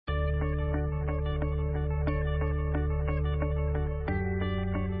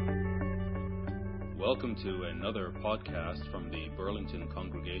Welcome to another podcast from the Burlington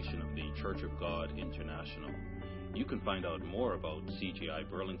Congregation of the Church of God International. You can find out more about CGI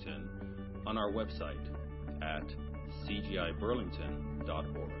Burlington on our website at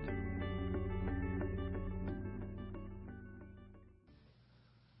cgiburlington.org.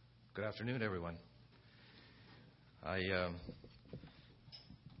 Good afternoon, everyone. I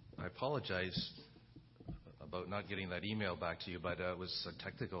apologize about not getting that email back to you, but it was a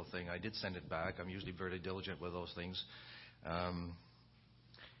technical thing. I did send it back. I'm usually very diligent with those things. But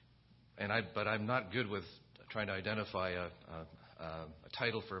I'm not good with trying to identify a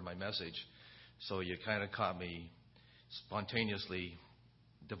title for my message. So you kind of caught me spontaneously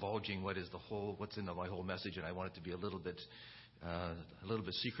divulging what's in my whole message, and I want it to be a little bit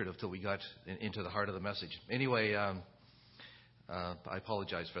secretive till we got into the heart of the message. Anyway, I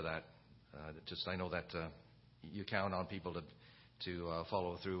apologize for that. I know that you count on people to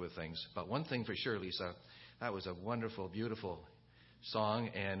follow through with things. But one thing for sure, Lisa, that was a wonderful, beautiful song,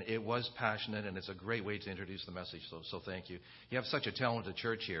 and it was passionate, and it's a great way to introduce the message. So thank you. You have such a talented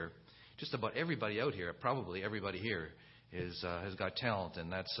church here. Just about everybody out here, probably everybody here, has got talent,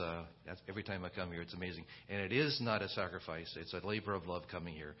 and that's every time I come here, it's amazing. And it is not a sacrifice; it's a labor of love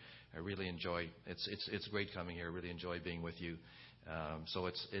coming here. I really enjoy. It's great coming here. I really enjoy being with you.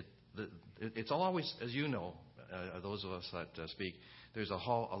 It's always, as you know, those of us that speak, there's a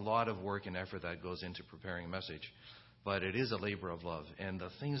lot of work and effort that goes into preparing a message, but it is a labor of love. And the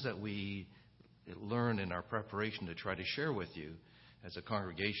things that we learn in our preparation to try to share with you as a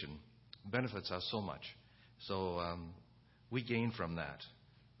congregation benefits us so much. So we gain from that,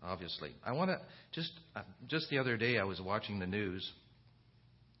 obviously. I want to just the other day I was watching the news,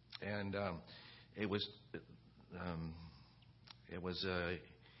 and it was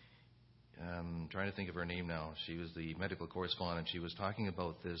trying to think of her name now. She was the medical correspondent. She was talking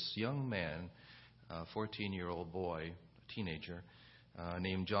about this young man, a 14-year-old boy, a teenager,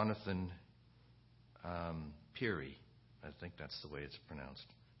 named Jonathan Peary. I think that's the way it's pronounced.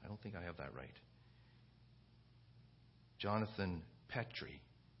 I don't think I have that right. Jonathan Petrie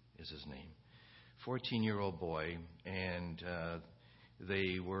is his name. 14-year-old boy, and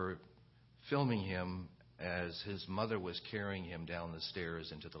they were filming him as his mother was carrying him down the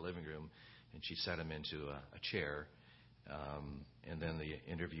stairs into the living room, and she set him into a chair. And then the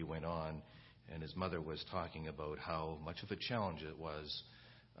interview went on, and his mother was talking about how much of a challenge it was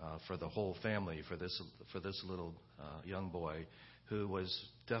for the whole family, for this little young boy who was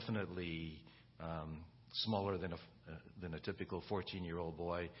definitely smaller than a typical 14-year-old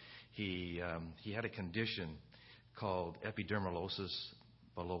boy. He had a condition called epidermolysis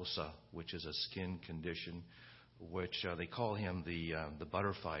bullosa, which is a skin condition, which they call him the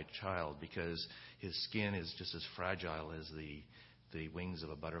butterfly child, because his skin is just as fragile as the wings of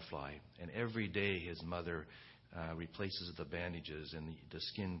a butterfly. And every day his mother replaces the bandages, and the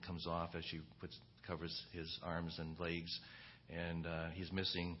skin comes off as she covers his arms and legs. And he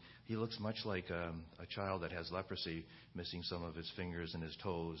looks much like a child that has leprosy, missing some of his fingers and his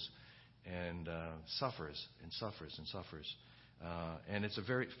toes, and suffers. And it's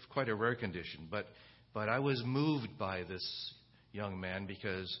quite a rare condition. But I was moved by this young man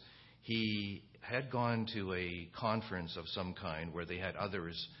because he had gone to a conference of some kind where they had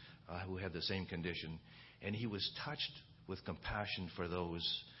others who had the same condition, and he was touched with compassion for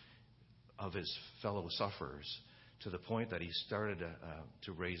those of his fellow sufferers, to the point that he started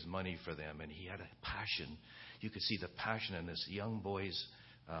to raise money for them, and he had a passion. You could see the passion in this young boy's,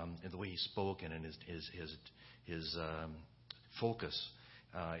 in the way he spoke and in his focus.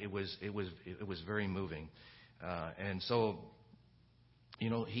 It was very moving, and so,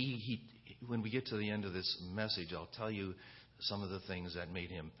 he when we get to the end of this message, I'll tell you some of the things that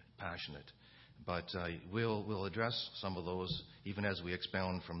made him passionate. But we'll address some of those even as we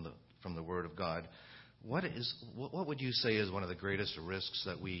expound from the Word of God. What would you say is one of the greatest risks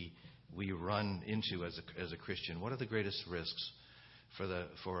that we run into as a Christian? What are the greatest risks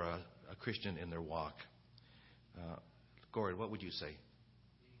for a Christian in their walk? Gord, what would you say?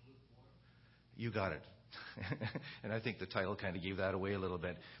 You got it. And I think the title kind of gave that away a little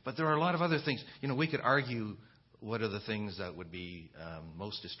bit. But there are a lot of other things. We could argue what are the things that would be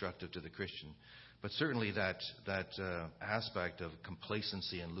most destructive to the Christian. But certainly that aspect of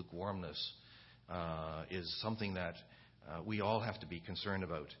complacency and lukewarmness is something that we all have to be concerned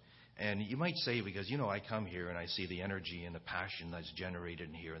about. And you might say, because I come here and I see the energy and the passion that's generated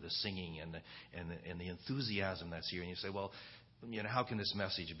in here, the singing and the enthusiasm that's here, and you say, well, how can this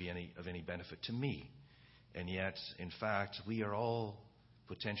message be of any benefit to me? And yet, in fact, we are all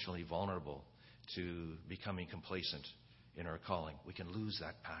potentially vulnerable to becoming complacent in our calling. We can lose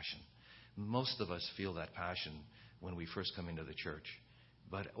that passion. Most of us feel that passion when we first come into the church.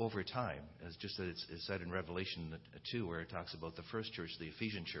 But over time, as just as it's said in Revelation 2, where it talks about the first church, the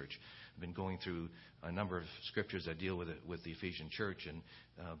Ephesian church, I've been going through a number of scriptures that deal with the Ephesian church and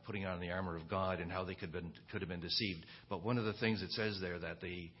putting on the armor of God and how they could have been deceived. But one of the things it says there that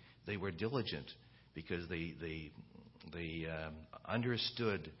they were diligent because they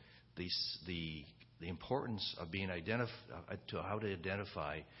understood the importance of being to how to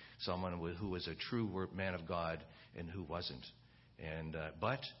identify someone who was a true man of God and who wasn't.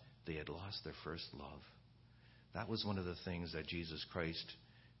 But they had lost their first love. That was one of the things that Jesus Christ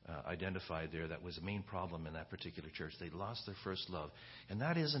identified there that was the main problem in that particular church. They lost their first love. And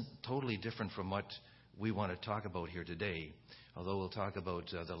that isn't totally different from what we want to talk about here today, although we'll talk about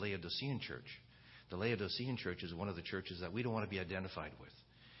the Laodicean church. The Laodicean church is one of the churches that we don't want to be identified with.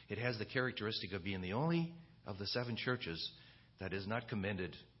 It has the characteristic of being the only of the 7 churches that is not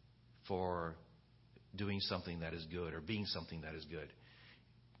commended for doing something that is good or being something that is good.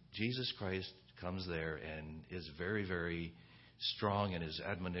 Jesus Christ comes there and is very, very strong in his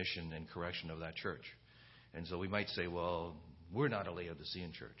admonition and correction of that church. And so we might say, well, we're not a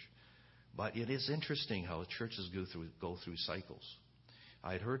Laodicean church. But it is interesting how churches go through cycles.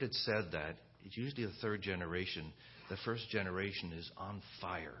 I'd heard it said that it's usually the third generation. The first generation is on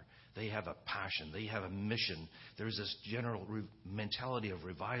fire. They have a passion. They have a mission. There's this general mentality of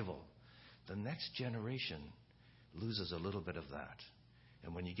revival. The next generation loses a little bit of that.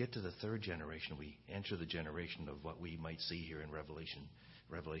 And when you get to the third generation, we enter the generation of what we might see here in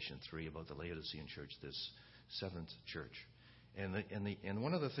Revelation 3 about the Laodicean church, this 7th church. And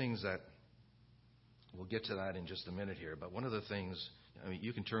one of the things that, we'll get to that in just a minute here, but one of the things, I mean,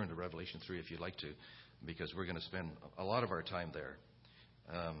 you can turn to Revelation 3 if you'd like to, because we're going to spend a lot of our time there.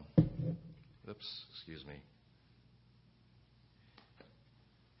 Excuse me.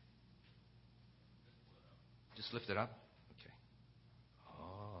 Just lift it up? Okay.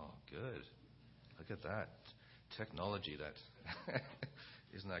 Oh, good. Look at that. Technology, that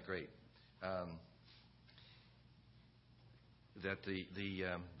isn't that great? That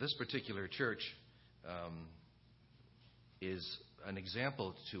this particular church is an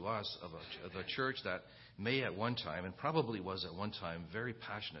example to us of a church that may at one time, and probably was at one time, very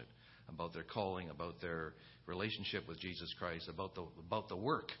passionate about their calling, about their relationship with Jesus Christ, about the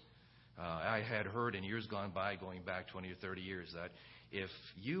work. I had heard in years gone by, going back 20 or 30 years, that if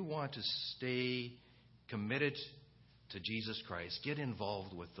you want to stay committed to Jesus Christ, get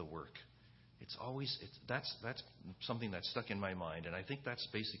involved with the work. That's something that's stuck in my mind, and I think that's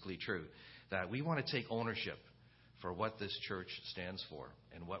basically true. That we want to take ownership for what this church stands for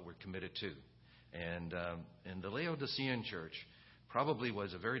and what we're committed to. And the Laodicean church probably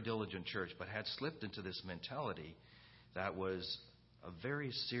was a very diligent church, but had slipped into this mentality that was a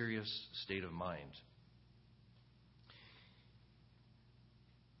very serious state of mind.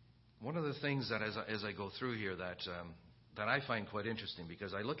 One of the things that as I go through here that I find quite interesting,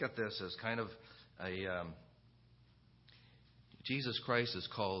 because I look at this as kind of Jesus Christ is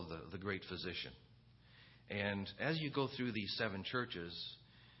called the great physician. And as you go through these 7 churches,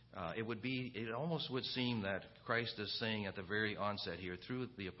 it almost would seem that Christ is saying at the very onset here through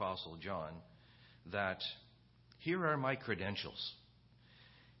the Apostle John that here are my credentials.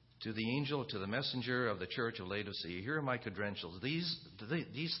 To the angel, to the messenger of the church of Laodicea, here are my credentials.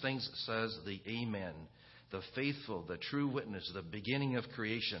 These things says the Amen, the faithful, the true witness, the beginning of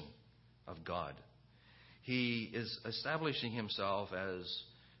creation of God. He is establishing himself as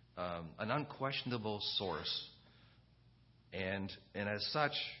an unquestionable source. And as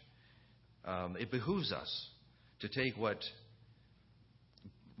such, it behooves us to take what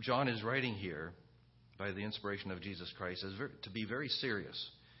John is writing here by the inspiration of Jesus Christ to be very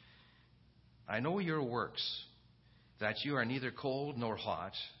serious. I know your works, that you are neither cold nor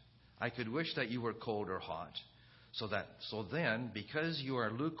hot. I could wish that you were cold or hot. So then, because you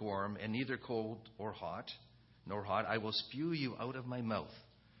are lukewarm and neither cold or hot, I will spew you out of my mouth.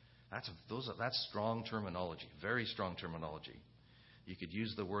 That's strong terminology, very strong terminology. You could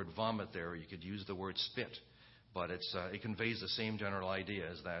use the word vomit there, or you could use the word spit, but it conveys the same general idea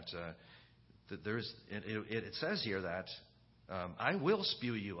as that it says here that I will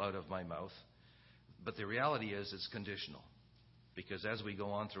spew you out of my mouth, but the reality is it's conditional, because as we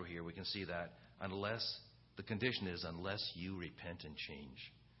go on through here, we can see that unless you repent and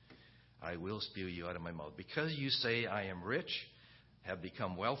change, I will spew you out of my mouth. Because you say, I am rich, have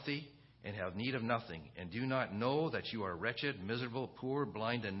become wealthy, and have need of nothing, and do not know that you are wretched, miserable, poor,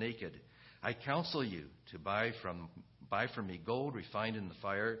 blind, and naked. I counsel you to buy from me gold refined in the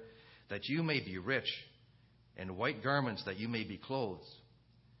fire, that you may be rich, and white garments that you may be clothed,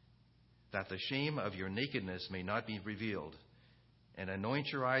 that the shame of your nakedness may not be revealed, and anoint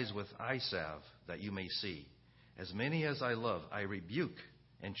your eyes with eye salve, that you may see. As many as I love, I rebuke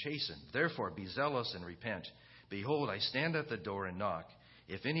and chasten. Therefore be zealous and repent. Behold, I stand at the door and knock.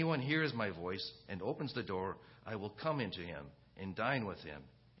 If anyone hears my voice and opens the door, I will come into him and dine with him,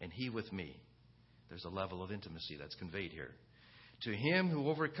 and he with me. There's a level of intimacy that's conveyed here. To him who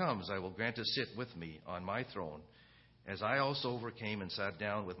overcomes, I will grant to sit with me on my throne, as I also overcame and sat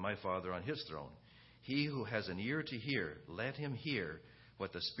down with my Father on his throne. He who has an ear to hear, let him hear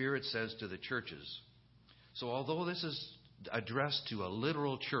what the Spirit says to the churches. So although this is addressed to a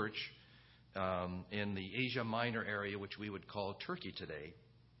literal church in the Asia Minor area, which we would call Turkey today,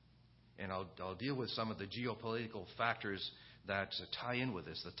 and I'll deal with some of the geopolitical factors that tie in with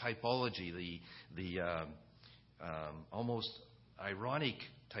this, the typology, the almost ironic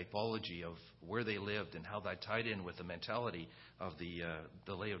typology of where they lived and how that tied in with the mentality of the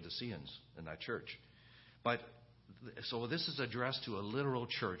Laodiceans in that church. So this is addressed to a literal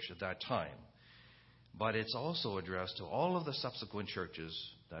church at that time. But it's also addressed to all of the subsequent churches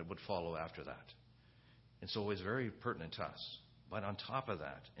that would follow after that. And so it's very pertinent to us. But on top of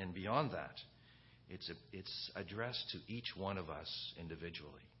that, and beyond that, it's addressed to each one of us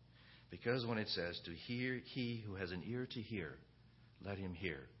individually. Because when it says, to hear, he who has an ear to hear, let him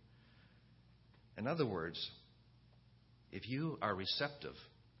hear. In other words, if you are receptive,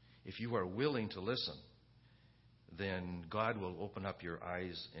 if you are willing to listen, then God will open up your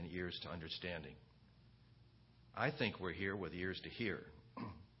eyes and ears to understanding. I think we're here with ears to hear.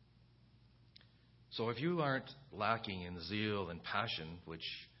 So if you aren't lacking in zeal and passion, which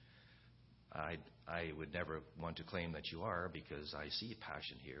I would never want to claim that you are, because I see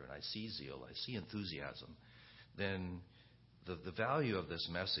passion here and I see zeal, I see enthusiasm, then the value of this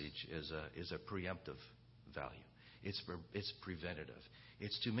message is a preemptive value. It's preventative.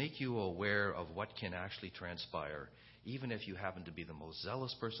 It's to make you aware of what can actually transpire, even if you happen to be the most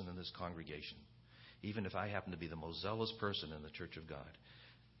zealous person in this congregation. Even if I happen to be the most zealous person in the Church of God,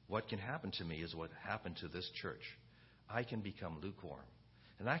 what can happen to me is what happened to this church. I can become lukewarm.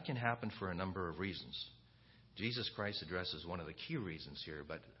 And that can happen for a number of reasons. Jesus Christ addresses one of the key reasons here,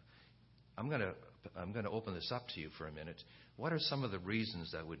 but I'm going to open this up to you for a minute. What are some of the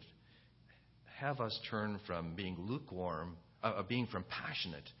reasons that would have us turn from being lukewarm, being from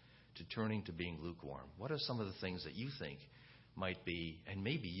passionate to turning to being lukewarm? What are some of the things that you think might be, and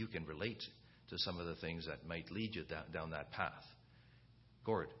maybe you can relate to some of the things that might lead you down that path?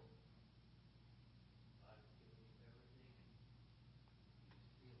 Gord.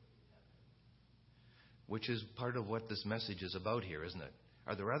 Which is part of what this message is about here, isn't it?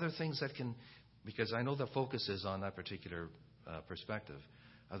 Are there other things that can, because I know the focus is on that particular perspective,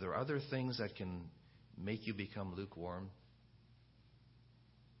 are there other things that can make you become lukewarm?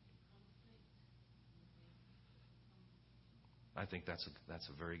 I think that's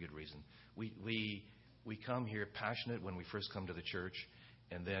a very good reason. We come here passionate when we first come to the church,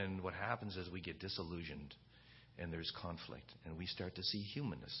 and then what happens is we get disillusioned, and there's conflict, and we start to see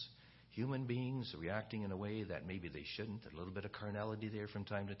humanness. Human beings reacting in a way that maybe they shouldn't. A little bit of carnality there from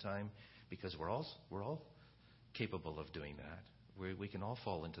time to time, because we're all capable of doing that. We can all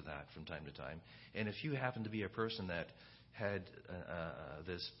fall into that from time to time. And if you happen to be a person that had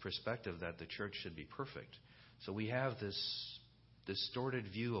this perspective that the church should be perfect, so we have this distorted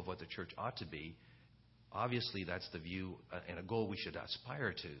view of what the church ought to be. Obviously, that's the view and a goal we should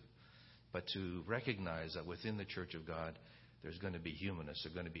aspire to. But to recognize that within the Church of God, there's going to be humanness,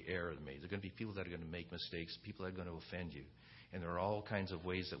 there's going to be error made, there's going to be people that are going to make mistakes, people that are going to offend you. And there are all kinds of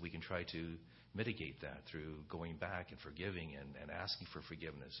ways that we can try to mitigate that through going back and forgiving and asking for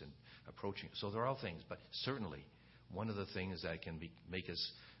forgiveness and approaching. So there are all things. But certainly, one of the things that can make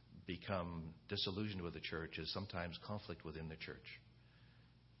us become disillusioned with the church is sometimes conflict within the church.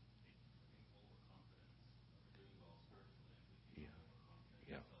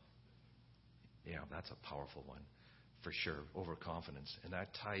 Yeah, that's a powerful one, for sure, overconfidence. And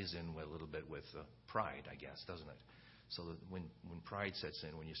that ties in a little bit with pride, I guess, doesn't it? So that when pride sets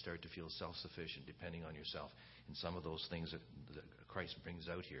in, when you start to feel self-sufficient, depending on yourself, and some of those things that Christ brings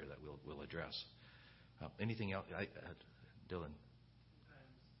out here that we'll address. Anything else? Dylan?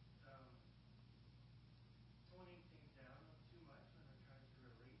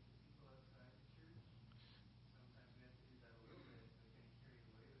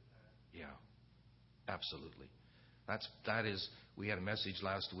 Absolutely. That is. We had a message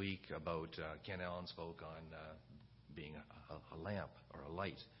last week about Ken Allen spoke on being a lamp or a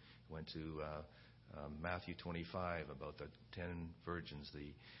light. Went to Matthew 25 about the 10 virgins,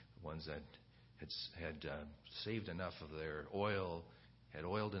 the ones that had saved enough of their oil had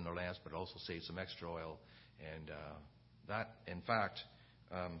oiled in their lamps, but also saved some extra oil. And that, in fact,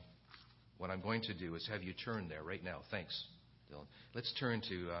 what I'm going to do is have you turn there right now. Thanks, Dylan. Let's turn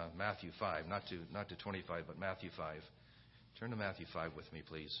to Matthew 5, not to 25, but Matthew 5. Turn to Matthew 5 with me,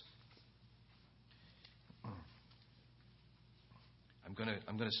 please. I'm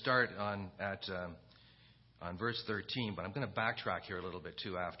going to start on verse 13, but I'm going to backtrack here a little bit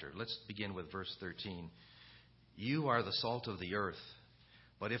too after. Let's begin with verse 13. You are the salt of the earth,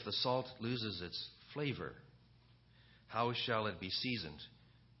 but if the salt loses its flavor, how shall it be seasoned?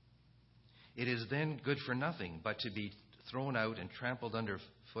 It is then good for nothing but to be thrown out and trampled under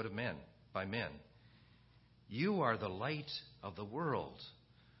foot of men by men. You are the light of the world.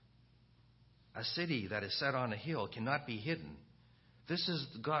 A city that is set on a hill cannot be hidden. This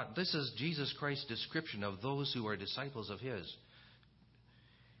is Jesus Christ's description of those who are disciples of His.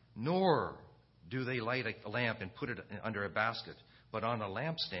 Nor do they light a lamp and put it under a basket, but on a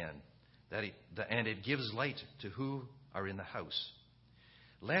lampstand, and it gives light to who are in the house.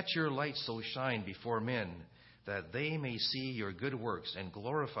 Let your light so shine before men that they may see your good works and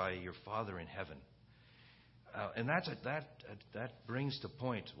glorify your Father in heaven. And that brings to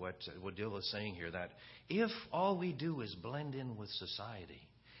point what Dill is saying here, that if all we do is blend in with society,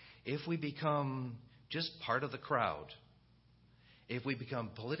 if we become just part of the crowd, if we become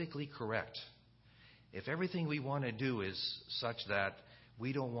politically correct, if everything we want to do is such that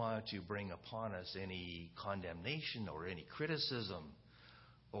we don't want to bring upon us any condemnation or any criticism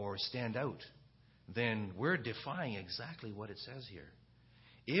or stand out, then we're defying exactly what it says here.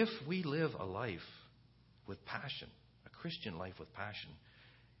 If we live a life with passion, a Christian life with passion,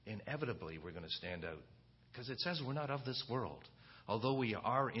 inevitably we're going to stand out. Because it says we're not of this world. Although we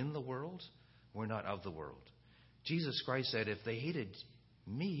are in the world, we're not of the world. Jesus Christ said, if they hated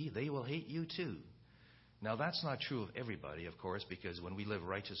me, they will hate you too. Now, that's not true of everybody, of course, because when we live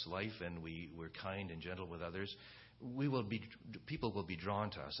righteous life and we're kind and gentle with others, people will be drawn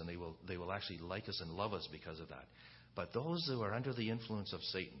to us, and they will actually like us and love us because of that. But those who are under the influence of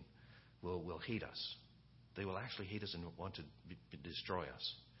Satan will hate us. They will actually hate us and want to destroy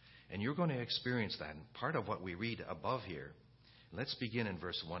us. And you're going to experience that. And part of what we read above here, let's begin in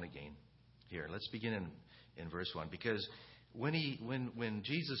verse 1 again. Here, let's begin in verse 1. Because when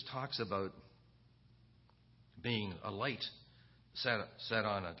Jesus talks about being a light set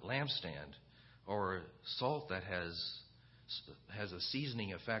on a lampstand, or salt that has a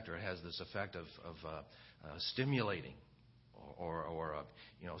seasoning effect, or has this effect of stimulating, or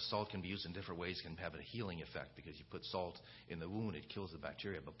salt can be used in different ways, can have a healing effect, because you put salt in the wound, it kills the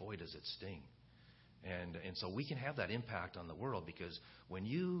bacteria, but boy, does it sting. And so we can have that impact on the world, because when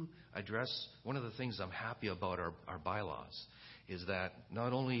you address, one of the things I'm happy about our bylaws is that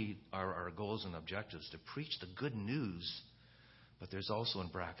not only are our goals and objectives to preach the good news, but there's also in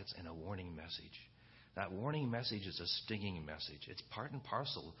brackets and a warning message. That warning message is a stinging message. It's part and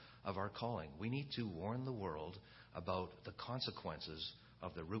parcel of our calling. We need to warn the world about the consequences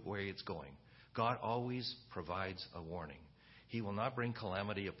of the route where it's going. God always provides a warning. He will not bring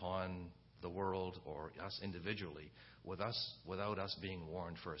calamity upon the world or us individually without us being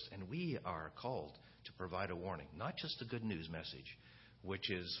warned first. And we are called to provide a warning, not just a good news message, which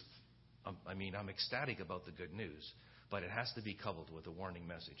is, I'm ecstatic about the good news, but it has to be coupled with a warning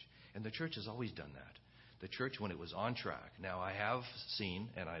message. And the church has always done that. The church, when it was on track. Now, I have seen,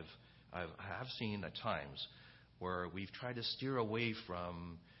 and I have seen at times where we've tried to steer away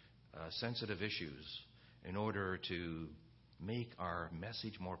from sensitive issues in order to make our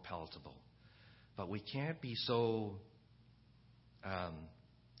message more palatable. But we can't be so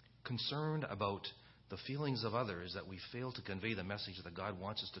concerned about the feelings of others that we fail to convey the message that God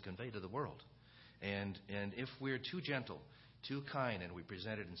wants us to convey to the world. And if we're too gentle, too kind, and we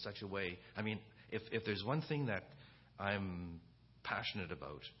present it in such a way, if there's one thing that I'm passionate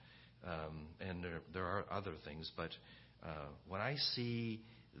about, and there are other things, but when I see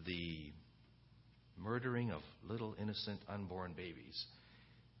the murdering of little innocent unborn babies,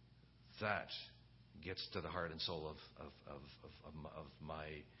 that gets to the heart and soul of my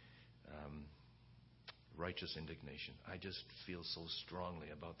righteous indignation. I just feel so strongly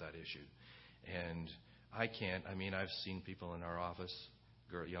about that issue. And I've seen people in our office,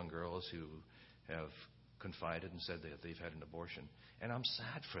 young girls who have confided and said that they've had an abortion. And I'm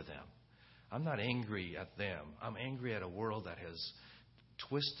sad for them. I'm not angry at them. I'm angry at a world that has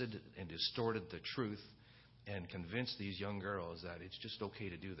twisted and distorted the truth and convinced these young girls that it's just okay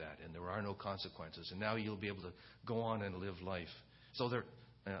to do that and there are no consequences. And now you'll be able to go on and live life. So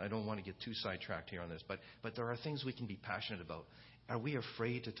I don't want to get too sidetracked here on this, but there are things we can be passionate about. Are we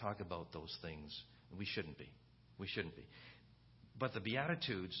afraid to talk about those things? We shouldn't be. We shouldn't be. But the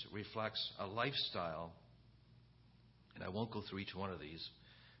Beatitudes reflects a lifestyle, and I won't go through each one of these,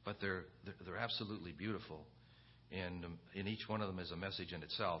 but they're absolutely beautiful. And in each one of them is a message in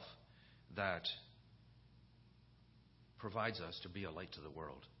itself that provides us to be a light to the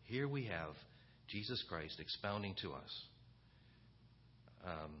world. Here we have Jesus Christ expounding to us.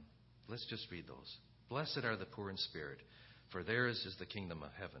 Let's just read those. Blessed are the poor in spirit, for theirs is the kingdom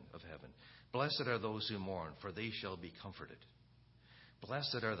of heaven. Blessed are those who mourn, for they shall be comforted.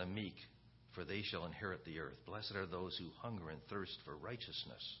 Blessed are the meek, for they shall inherit the earth. Blessed are those who hunger and thirst for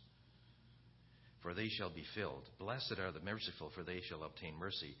righteousness, for they shall be filled. Blessed are the merciful, for they shall obtain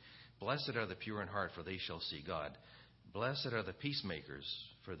mercy. Blessed are the pure in heart, for they shall see God. Blessed are the peacemakers,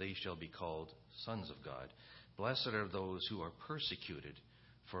 for they shall be called sons of God. Blessed are those who are persecuted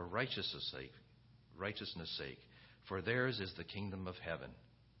for righteousness' sake, for theirs is the kingdom of heaven.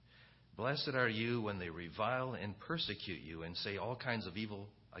 Blessed are you when they revile and persecute you and say all kinds of evil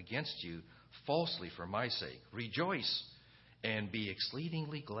against you falsely for my sake. Rejoice and be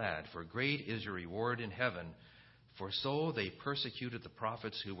exceedingly glad, for great is your reward in heaven. For so they persecuted the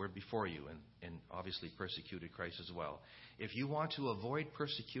prophets who were before you, and obviously persecuted Christ as well. If you want to avoid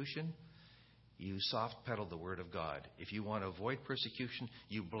persecution, you soft pedal the word of God. If you want to avoid persecution,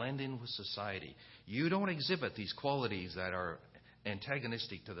 you blend in with society. You don't exhibit these qualities that are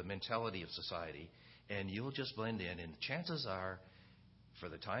antagonistic to the mentality of society, and you'll just blend in. And chances are, for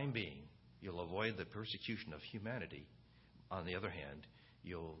the time being, you'll avoid the persecution of humanity. On the other hand,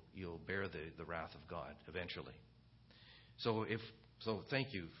 you'll bear the wrath of God eventually. So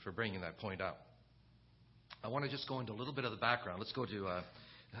thank you for bringing that point up. I want to just go into a little bit of the background. Let's go to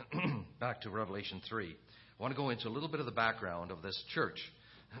back to Revelation 3. I want to go into a little bit of the background of this church.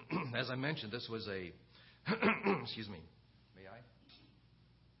 As I mentioned, this was a excuse me. May I?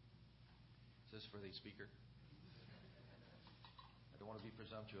 Is this for the speaker? I don't want to be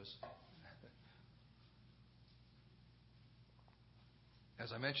presumptuous.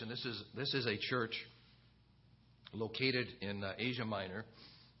 As I mentioned, this is a church located in Asia Minor,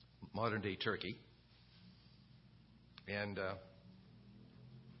 modern-day Turkey. And a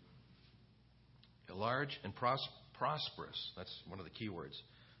large and prosperous, that's one of the key words,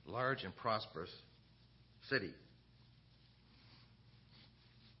 large and prosperous city.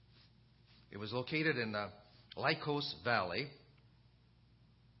 It was located in the Lycos Valley,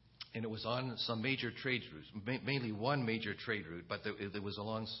 and it was on some major trade routes, mainly one major trade route, but it was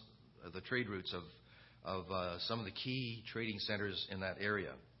along the trade routes of some of the key trading centers in that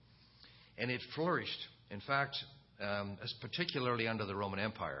area. And it flourished, in fact, as particularly under the Roman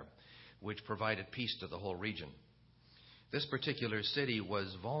Empire, which provided peace to the whole region. This particular city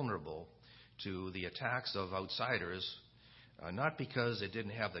was vulnerable to the attacks of outsiders, not because it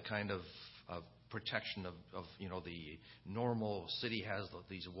didn't have the kind of protection of the normal city has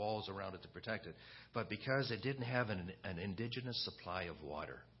these walls around it to protect it, but because it didn't have an indigenous supply of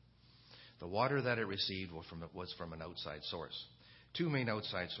water. The water that it received was from an outside source. Two main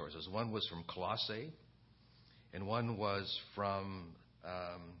outside sources. One was from Colossae, and one was from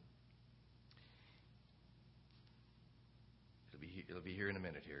it'll be here in a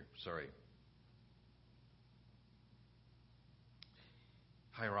minute here. Sorry.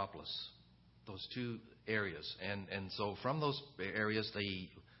 Hierapolis. Those two areas. And so from those areas,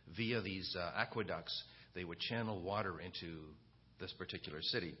 via these aqueducts, they would channel water into this particular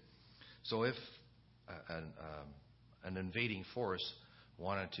city. So if an invading force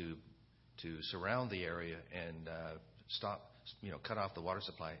wanted to surround the area and cut off the water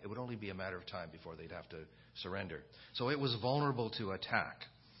supply, it would only be a matter of time before they'd have to surrender. So it was vulnerable to attack.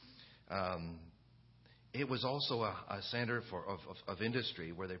 It was also a center of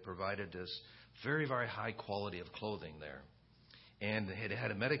industry where they provided this very, very high quality of clothing there. And it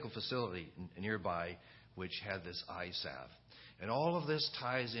had a medical facility nearby which had this eye salve. And all of this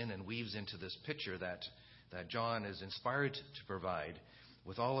ties in and weaves into this picture that John is inspired to provide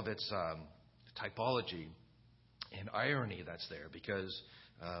with all of its typology and irony that's there because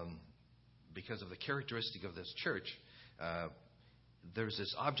of the characteristic of this church. There's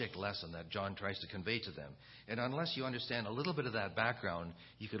this object lesson that John tries to convey to them. And unless you understand a little bit of that background,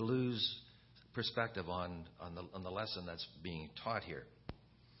 you could lose perspective on the lesson that's being taught here.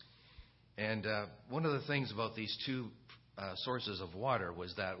 And one of the things about these two sources of water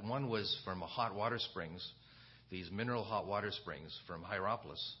was that one was from a hot water springs, these mineral hot water springs from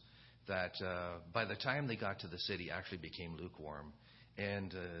Hierapolis, that by the time they got to the city actually became lukewarm.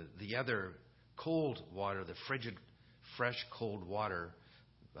 And the other cold water, the frigid, fresh, cold water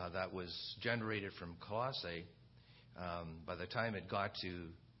that was generated from Colossae, by the time it got to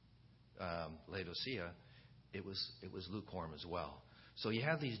Laodicea, it was lukewarm as well. So you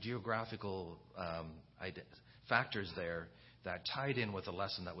have these geographical factors there that tied in with the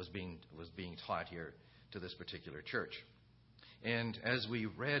lesson that was being taught here to this particular church. And as we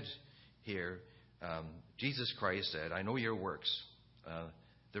read here, Jesus Christ said, "I know your works."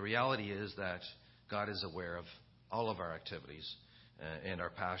 The reality is that God is aware of all of our activities and our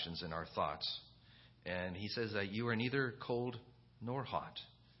passions and our thoughts. And he says that you are neither cold nor hot.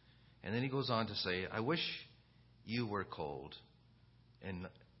 And then he goes on to say, "I wish you were cold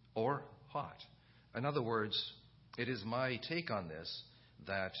or hot." In other words, it is my take on this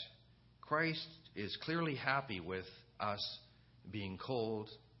that Christ is clearly happy with us being cold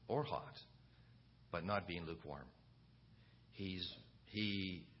or hot, but not being lukewarm. These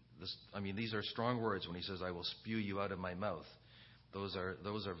are strong words when he says, "I will spew you out of my mouth." Those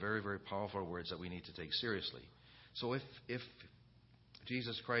are very, very powerful words that we need to take seriously. So if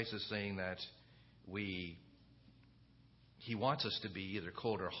Jesus Christ is saying that he wants us to be either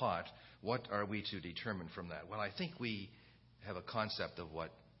cold or hot, what are we to determine from that? Well, I think we have a concept of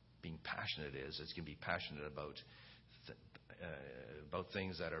what being passionate is. It's going to be passionate about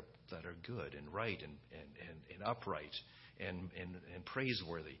things that are good and right and upright and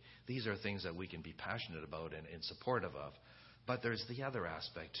praiseworthy. These are things that we can be passionate about and supportive of. But there's the other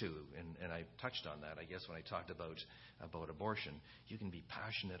aspect too, and I touched on that, I guess, when I talked about abortion. You can be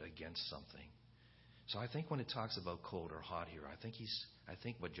passionate against something. So I think when it talks about cold or hot here, I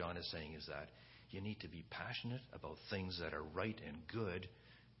think what John is saying is that you need to be passionate about things that are right and good,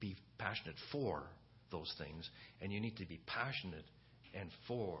 be passionate for those things, and you need to be passionate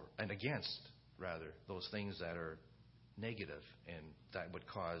and against those things that are negative and that would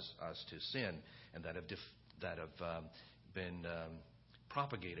cause us to sin and that have been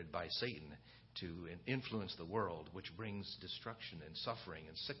propagated by Satan to influence the world, which brings destruction and suffering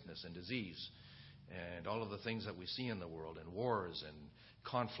and sickness and disease and all of the things that we see in the world, and wars and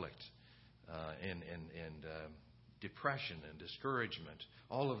conflict and depression and discouragement,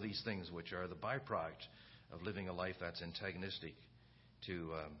 all of these things which are the byproduct of living a life that's antagonistic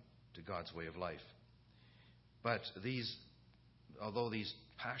to God's way of life. But although these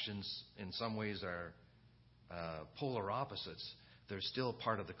passions in some ways are polar opposites, they're still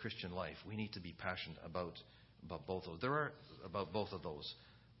part of the Christian life. We need to be passionate about both of those.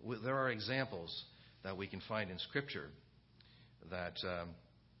 There are examples that we can find in Scripture that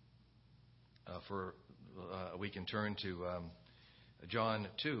we can turn to John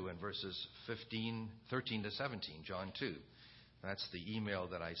 2 and verses 13 to 17. John 2. That's the email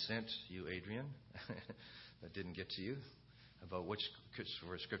that I sent you, Adrian, that didn't get to you, about which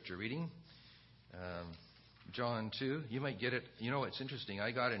Scripture reading. John 2. You might get it. You know, it's interesting.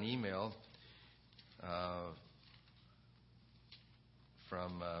 I got an email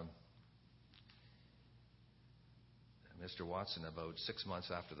from Mr. Watson about 6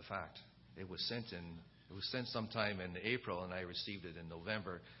 months after the fact. It was sent sometime in April, and I received it in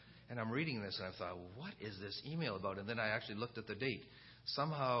November. And I'm reading this, and I thought, what is this email about? And then I actually looked at the date.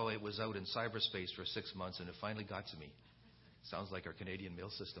 Somehow it was out in cyberspace for 6 months, and it finally got to me. Sounds like our Canadian mail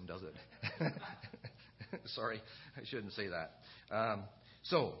system, does it? Sorry, I shouldn't say that.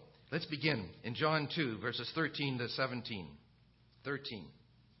 So let's begin in John 2, verses 13 to 17. 13.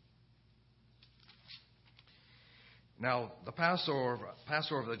 Now, the Passover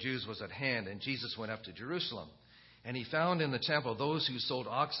of the Jews was at hand, and Jesus went up to Jerusalem. And he found in the temple those who sold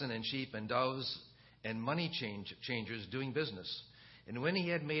oxen and sheep and doves and money changers doing business. And when he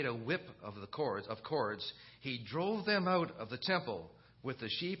had made a whip of cords, he drove them out of the temple with the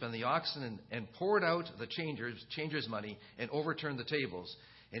sheep and the oxen and poured out the changers' money and overturned the tables.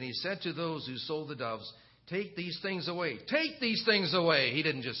 And he said to those who sold the doves, "Take these things away. Take these things away." He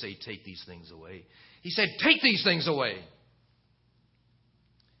didn't just say, "Take these things away." He said, "Take these things away.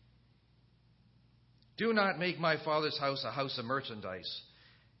 Do not make my Father's house a house of merchandise."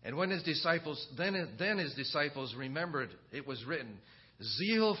 And when his disciples remembered, it was written,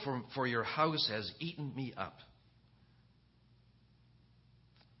 "Zeal for your house has eaten me up."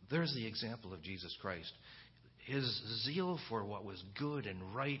 There's the example of Jesus Christ. His zeal for what was good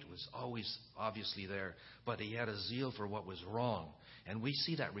and right was always obviously there, but he had a zeal for what was wrong. And we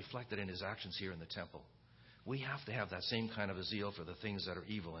see that reflected in his actions here in the temple. We have to have that same kind of a zeal for the things that are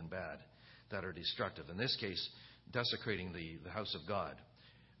evil and bad, that are destructive. In this case, desecrating the house of God.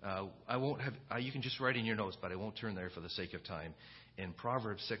 You can just write in your notes, but I won't turn there for the sake of time. In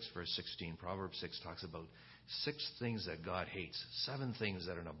Proverbs 6, verse 16, Proverbs 6 talks about 6 things that God hates, 7 things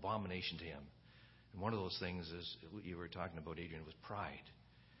that are an abomination to him. And one of those things is, you were talking about, Adrian, was pride.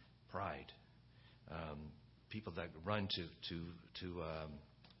 Pride. People that run to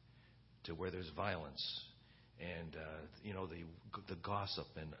where there's violence and the gossip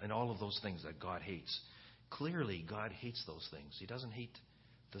and all of those things that God hates. Clearly, God hates those things. He doesn't hate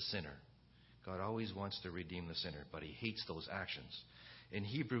the sinner. God always wants to redeem the sinner, but he hates those actions. In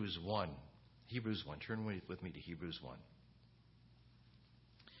Hebrews 1, turn with me to Hebrews 1.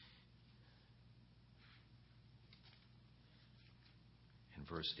 In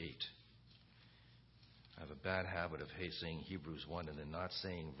verse 8. I have a bad habit of saying Hebrews 1 and then not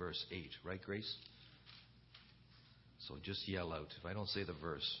saying verse 8. Right, Grace? So just yell out if I don't say the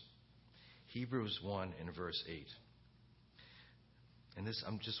verse. Hebrews 1 and verse 8. And this,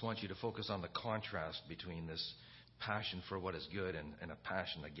 I just want you to focus on the contrast between this passion for what is good and a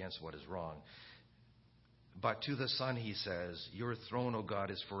passion against what is wrong. But to the Son, he says, your throne, O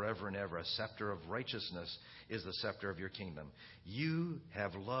God, is forever and ever. A scepter of righteousness is the scepter of your kingdom. You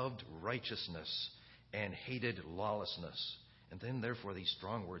have loved righteousness and hated lawlessness. And then, therefore, these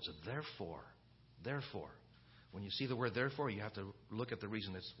strong words of therefore. When you see the word therefore, you have to look at the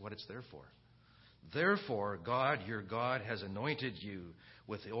reason what it's there for. Therefore, God, your God, has anointed you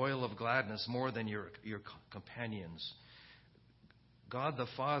with the oil of gladness more than your companions. God the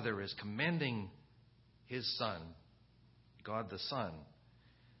Father is commending his Son, God the Son,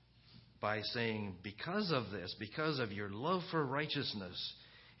 by saying, because of this, because of your love for righteousness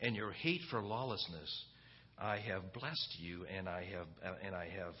and your hate for lawlessness, I have blessed you and I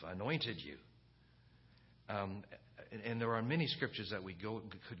have anointed you. And there are many scriptures that we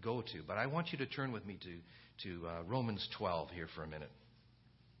could go to, but I want you to turn with me to Romans 12 here for a minute,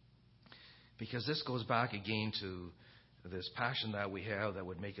 because this goes back again to this passion that we have that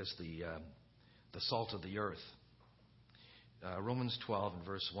would make us the salt of the earth. Romans 12 and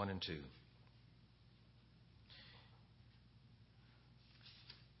verse 1 and 2.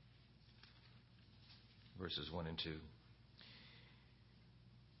 Verses 1 and 2.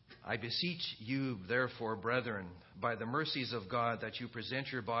 I beseech you, therefore, brethren, by the mercies of God, that you present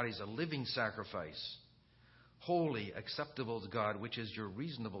your bodies a living sacrifice, holy, acceptable to God, which is your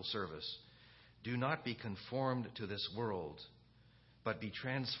reasonable service. Do not be conformed to this world, but be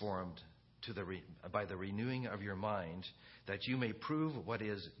transformed by the renewing of your mind, that you may prove what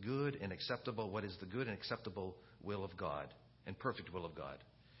is good and acceptable, what is the good and acceptable will of God, and perfect will of God.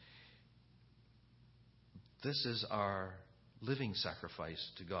 This is our living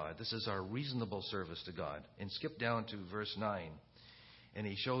sacrifice to God. This is our reasonable service to God. And skip down to verse 9, and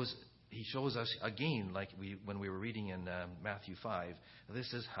he shows us again, like when we were reading in Matthew 5,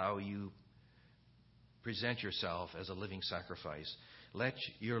 this is how you present yourself as a living sacrifice. Let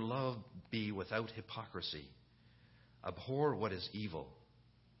your love be without hypocrisy. Abhor what is evil.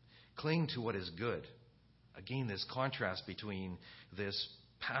 Cling to what is good. Again, this contrast between this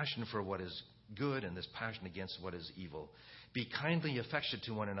passion for what is good and this passion against what is evil. Be kindly affectionate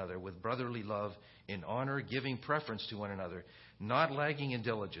to one another with brotherly love, in honor, giving preference to one another, not lagging in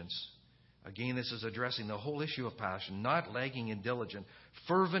diligence. Again, this is addressing the whole issue of passion, not lagging in diligence,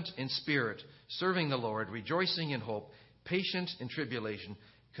 fervent in spirit, serving the Lord, rejoicing in hope, patient in tribulation,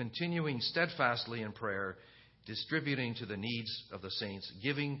 continuing steadfastly in prayer, distributing to the needs of the saints,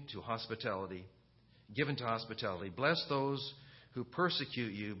 given to hospitality. Bless those who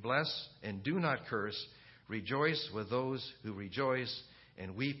persecute you. Bless and do not curse. Rejoice with those who rejoice,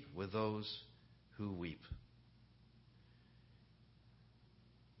 and weep with those who weep.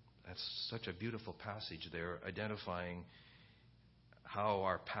 That's such a beautiful passage there, identifying how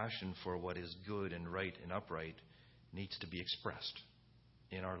our passion for what is good and right and upright needs to be expressed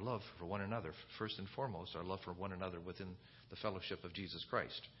in our love for one another. First and foremost, our love for one another within the fellowship of Jesus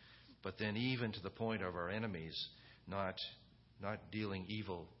Christ. But then even to the point of our enemies, not dealing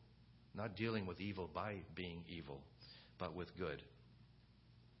with evil by being evil, but with good.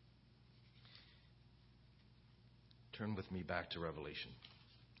 Turn with me back to Revelation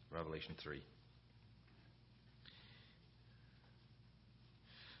 3.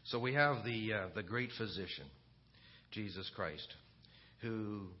 So we have the great physician, Jesus Christ,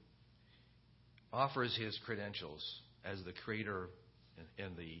 who offers his credentials as the creator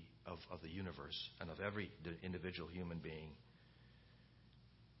of the universe and of every individual human being.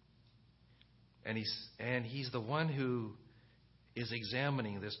 And he's the one who is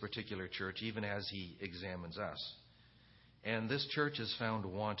examining this particular church, even as he examines us. And this church is found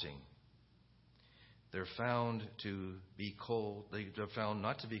wanting. They're found to be cold. They're found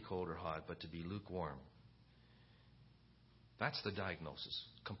not to be cold or hot, but to be lukewarm. That's the diagnosis.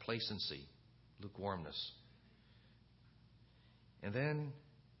 Complacency, lukewarmness. And then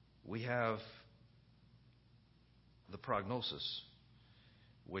we have the prognosis,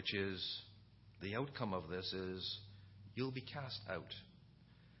 which is the outcome of this is you'll be cast out.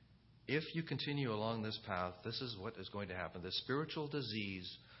 if you continue along this path, this is what is going to happen. The spiritual disease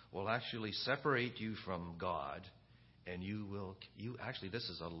will actually separate you from God, and this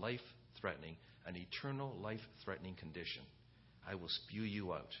is a life-threatening, an eternal life-threatening condition. I will spew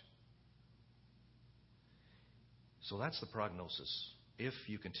you out. So that's the prognosis. If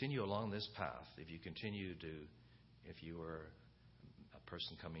you continue along this path, if you were a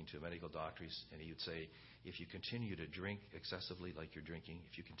person coming to a medical doctor, and he would say, if you continue to drink excessively like you're drinking,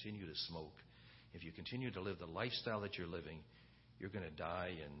 if you continue to smoke, if you continue to live the lifestyle that you're living, you're going to die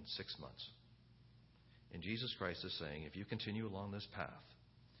in 6 months. And Jesus Christ is saying, if you continue along this path,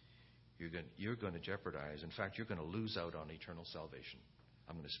 you're going to jeopardize. In fact, you're going to lose out on eternal salvation.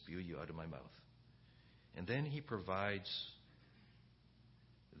 I'm going to spew you out of my mouth. And then he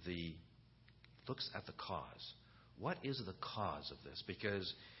looks at the cause. What is the cause of this?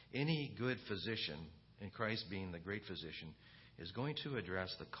 Because any good physician, and Christ being the great physician, is going to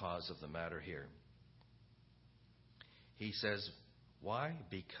address the cause of the matter here. He says, why?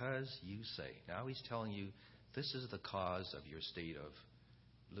 Because you say. Now he's telling you this is the cause of your state of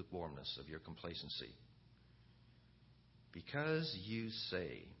lukewarmness, of your complacency. Because you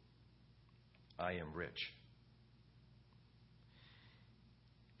say, I am rich,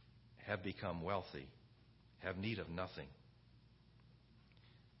 have become wealthy, have need of nothing.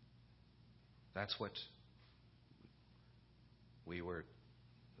 That's what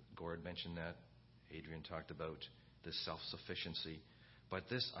Gord mentioned that. Adrian talked about this self-sufficiency. But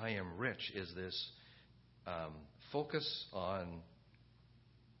this I am rich is this focus on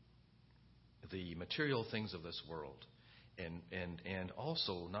the material things of this world. And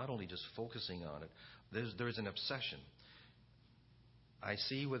also, not only just focusing on it, there's an obsession. I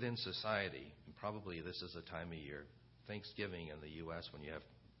see within society, and probably this is the time of year, Thanksgiving in the U.S. when you have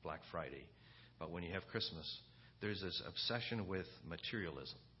Black Friday, but when you have Christmas, there's this obsession with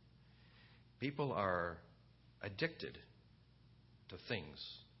materialism. People are addicted to things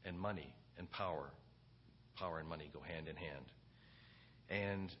and money and power. Power and money go hand in hand.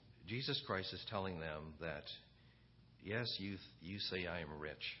 And Jesus Christ is telling them that, yes, you say I am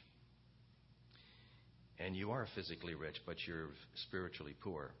rich. And you are physically rich, but you're spiritually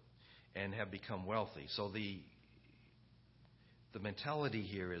poor and have become wealthy. So the mentality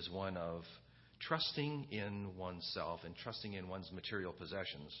here is one of trusting in oneself and trusting in one's material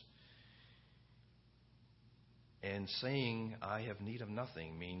possessions. And saying, I have need of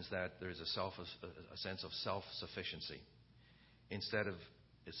nothing, means that there's a sense of self-sufficiency. Instead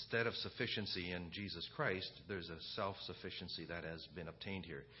of sufficiency in Jesus Christ, there's a self-sufficiency that has been obtained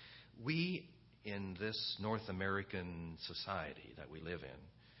here. We, in this North American society that we live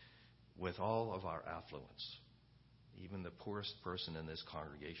in, with all of our affluence, even the poorest person in this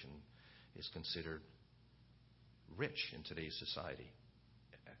congregation is considered rich in today's society.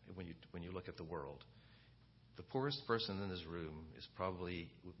 When you look at the world, the poorest person in this room is probably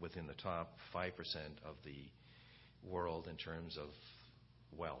within the top 5% of the world in terms of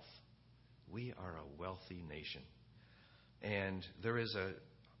wealth. We are a wealthy nation. And there is a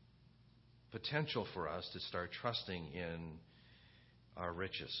potential for us to start trusting in our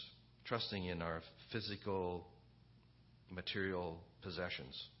riches, trusting in our physical, material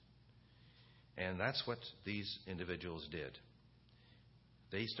possessions. And that's what these individuals did.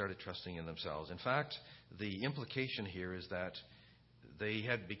 They started trusting in themselves. In fact, the implication here is that they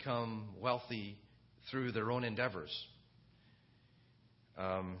had become wealthy through their own endeavors.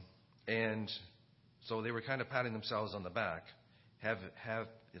 And so they were kind of patting themselves on the back.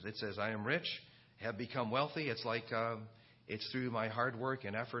 It says, I am rich, have become wealthy. It's like it's through my hard work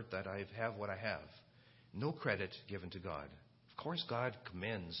and effort that I have what I have. No credit given to God. Of course, God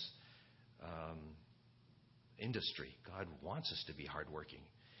commends industry. God wants us to be hardworking.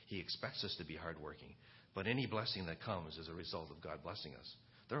 He expects us to be hardworking. But any blessing that comes is a result of God blessing us.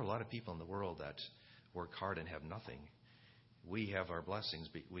 There are a lot of people in the world that work hard and have nothing. We have our blessings.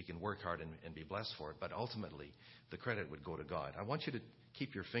 We can work hard and be blessed for it. But ultimately, the credit would go to God. I want you to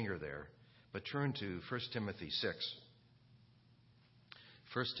keep your finger there, but turn to 1 Timothy 6.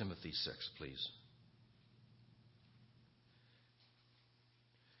 1 Timothy 6, please.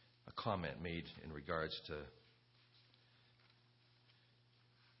 A comment made in regards to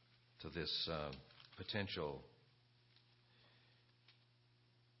this potential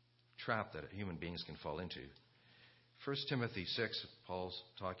trap that human beings can fall into. 1 Timothy 6, Paul's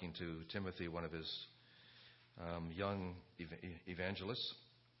talking to Timothy, one of his young evangelists.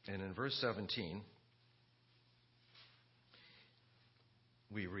 And in verse 17,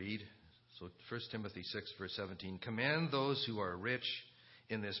 we read, so 1 Timothy 6, verse 17, command those who are rich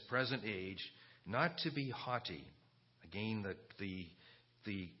in this present age not to be haughty. Again, the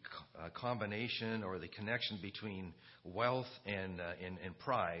combination or the connection between wealth and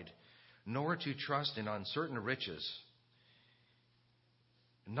pride, nor to trust in uncertain riches.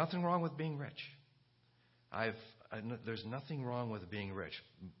 Nothing wrong with being rich. There's nothing wrong with being rich,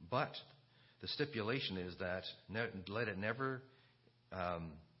 but the stipulation is that let it never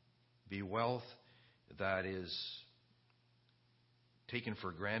be wealth that is taken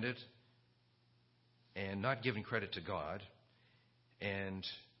for granted and not giving credit to God and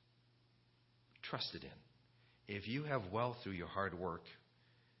trusted in. If you have wealth through your hard work,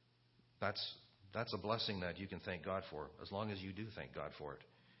 that's a blessing that you can thank God for, as long as you do thank God for it.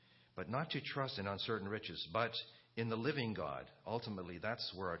 But not to trust in uncertain riches, but in the living God. Ultimately,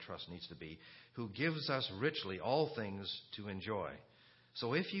 that's where our trust needs to be, who gives us richly all things to enjoy.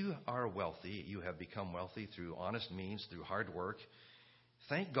 So if you are wealthy, you have become wealthy through honest means, through hard work,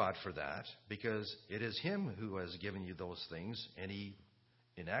 thank God for that, because it is Him who has given you those things, and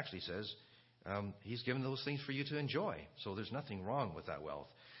it actually says He's given those things for you to enjoy. So there's nothing wrong with that wealth.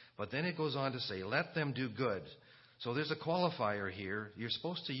 But then it goes on to say, let them do good. So there's a qualifier here. You're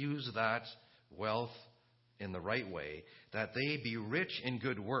supposed to use that wealth in the right way, that they be rich in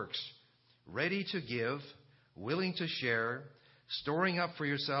good works, ready to give, willing to share, storing up for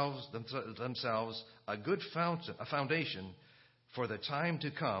themselves a good foundation for the time to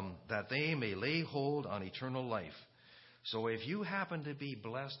come, that they may lay hold on eternal life. So if you happen to be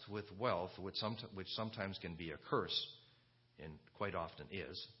blessed with wealth, which sometimes can be a curse, and quite often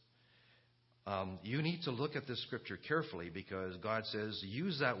is, you need to look at this scripture carefully, because God says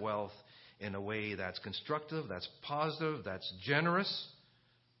use that wealth in a way that's constructive, that's positive, that's generous,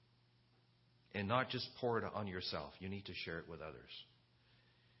 and not just pour it on yourself. You need to share it with others.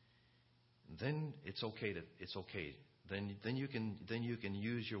 Then it's okay. Then you can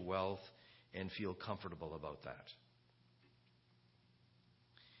use your wealth and feel comfortable about that.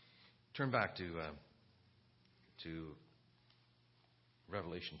 Turn back to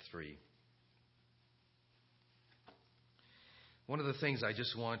Revelation 3. One of the things I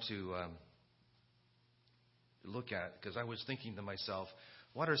just want to look at, because I was thinking to myself,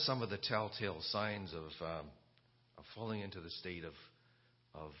 what are some of the telltale signs of falling into the state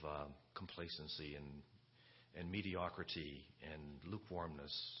of complacency and mediocrity and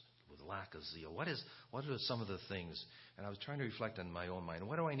lukewarmness with lack of zeal? What are some of the things? And I was trying to reflect on my own mind.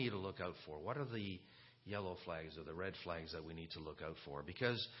 What do I need to look out for? What are the yellow flags or the red flags that we need to look out for?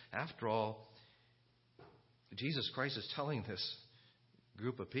 Because after all, Jesus Christ is telling this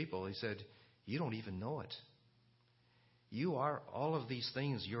group of people, He said, you don't even know it. You are all of these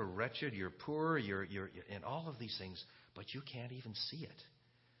things. You're wretched, you're poor, you're and all of these things, but you can't even see it.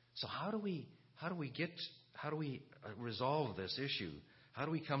 So how do we resolve this issue? How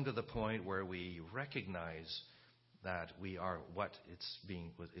do we come to the point where we recognize that we are what is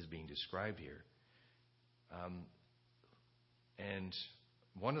being described here? And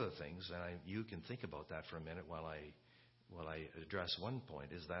one of the things, and you can think about that for a minute while I address one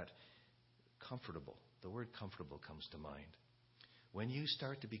point, is that comfortable. The word comfortable comes to mind. When you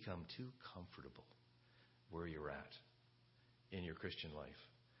start to become too comfortable where you're at in your Christian life,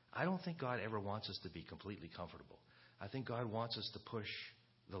 I don't think God ever wants us to be completely comfortable. I think God wants us to push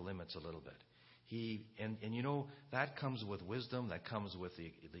the limits a little bit. That comes with wisdom, that comes with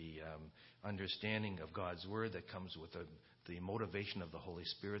the understanding of God's Word, that comes with the motivation of the Holy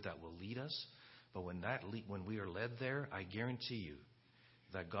Spirit that will lead us. But when we are led there, I guarantee you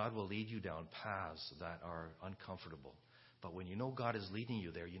that God will lead you down paths that are uncomfortable. But when you know God is leading you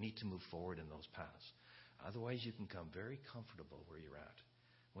there, you need to move forward in those paths. Otherwise, you can come very comfortable where you're at.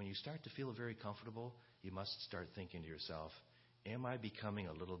 When you start to feel very comfortable, you must start thinking to yourself, am I becoming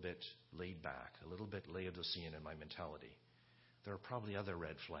a little bit laid back, a little bit Laodicean in my mentality? There are probably other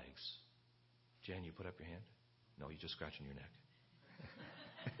red flags. Jan, you put up your hand? No, you're just scratching your neck.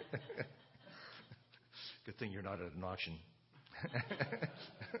 Good thing you're not at an auction.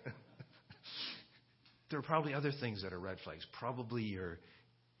 There are probably other things that are red flags. Probably your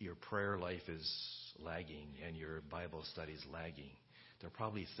prayer life is lagging and your Bible study is lagging. There are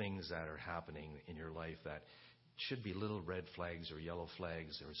probably things that are happening in your life that should be little red flags or yellow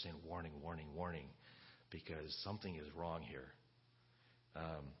flags that are saying warning, warning, warning, because something is wrong here.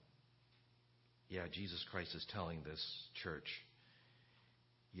 Jesus Christ is telling this church,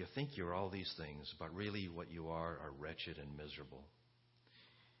 you think you're all these things, but really what you are wretched and miserable.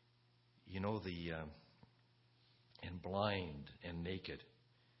 And blind and naked.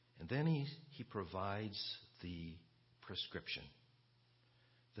 And then he provides the prescription.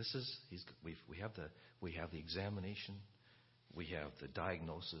 We have the examination, we have the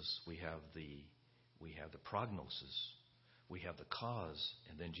diagnosis, we have the prognosis, we have the cause,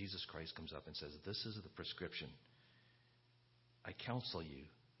 and then Jesus Christ comes up and says, this is the prescription. I counsel you.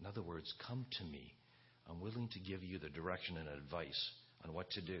 In other words, come to me. I'm willing to give you the direction and advice on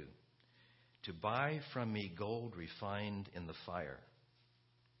what to do. To buy from me gold refined in the fire,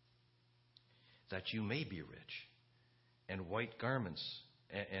 that you may be rich, and white garments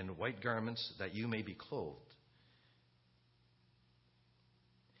that you may be clothed,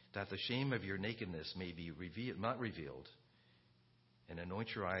 that the shame of your nakedness may be not revealed, and anoint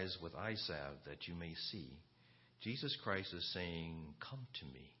your eyes with eye salve that you may see. Jesus Christ is saying, come to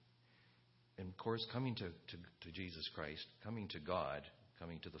me. And of course, coming to Jesus Christ, coming to God,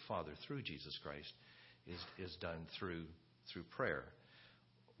 coming to the Father through Jesus Christ is done through prayer.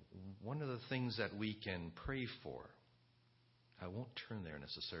 One of the things that we can pray for, I won't turn there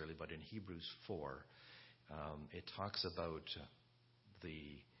necessarily, but in Hebrews 4, it talks about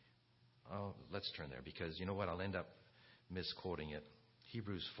let's turn there, because you know what, I'll end up misquoting it.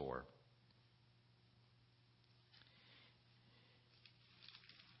 Hebrews 4.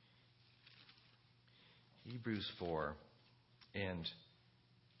 Hebrews 4, and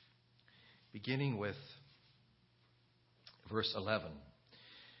beginning with verse 11.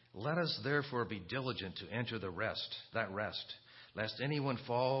 Let us therefore be diligent to enter that rest, lest anyone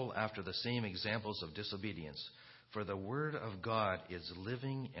fall after the same examples of disobedience. For the word of God is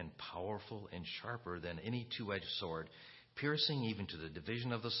living and powerful and sharper than any two-edged sword, piercing even to the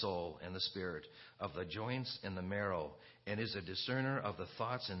division of the soul and the spirit, of the joints and the marrow, and is a discerner of the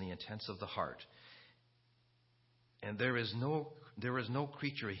thoughts and the intents of the heart. And there is no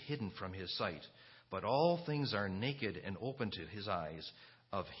creature hidden from his sight, but all things are naked and open to his eyes,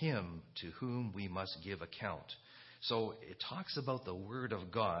 of him to whom we must give account. So it talks about the word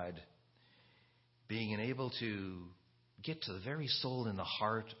of God being able to get to the very soul and the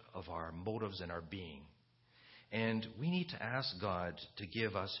heart of our motives and our being. And we need to ask God to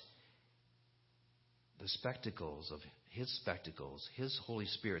give us the spectacles, His Holy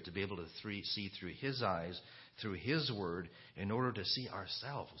Spirit, to be able to see through His eyes, through His Word, in order to see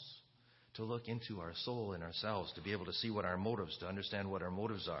ourselves, to look into our soul and ourselves, to be able to see what our motives, to understand what our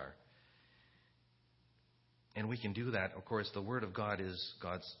motives are. And we can do that. Of course, the Word of God is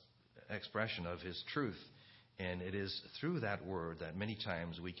God's expression of His truth. And it is through that Word that many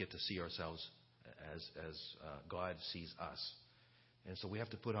times we get to see ourselves as God sees us. And so we have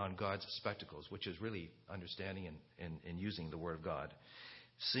to put on God's spectacles, which is really understanding and using the Word of God.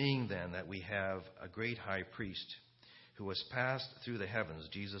 Seeing then that we have a great high priest who has passed through the heavens,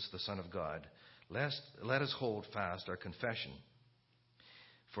 Jesus the Son of God, let us hold fast our confession.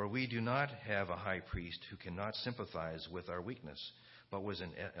 For we do not have a high priest who cannot sympathize with our weakness, but was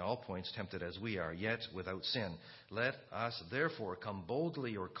in all points tempted as we are, yet without sin. Let us therefore come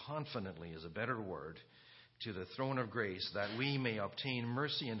boldly, or confidently is a better word, to the throne of grace, that we may obtain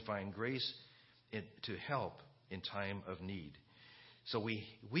mercy and find grace to help in time of need. So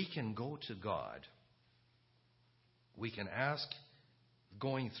we can go to God. We can ask,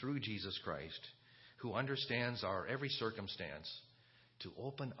 going through Jesus Christ, who understands our every circumstance, to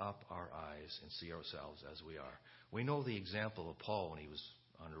open up our eyes and see ourselves as we are. We know the example of Paul when he was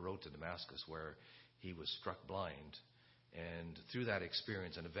on the road to Damascus, where he was struck blind. And through that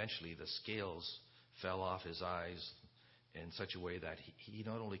experience, and eventually the scales fell off his eyes in such a way that he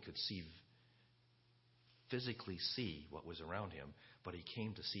not only could physically see what was around him, but he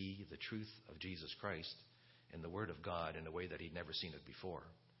came to see the truth of Jesus Christ and the Word of God in a way that he'd never seen it before.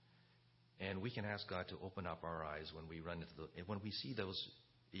 And we can ask God to open up our eyes when we see those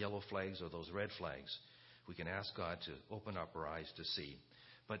yellow flags or those red flags. We can ask God to open up our eyes to see.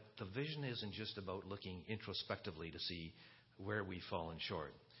 But the vision isn't just about looking introspectively to see where we've fallen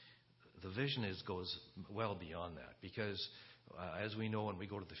short. The vision goes well beyond that, because as we know when we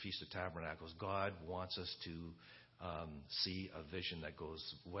go to the Feast of Tabernacles, God wants us to see a vision that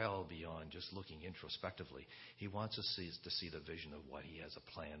goes well beyond just looking introspectively. He wants us to see the vision of what He has a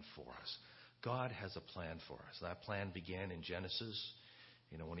plan for us. God has a plan for us. That plan began in Genesis,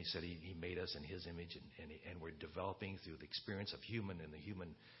 when He said He made us in His image, and we're developing through the experience of the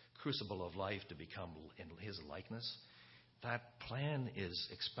human crucible of life to become in His likeness. That plan is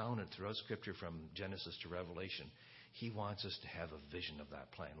expounded throughout Scripture from Genesis to Revelation. He wants us to have a vision of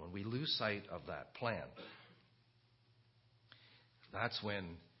that plan. When we lose sight of that plan, that's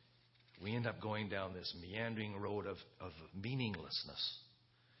when we end up going down this meandering road of meaninglessness.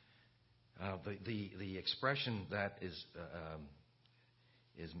 The expression that is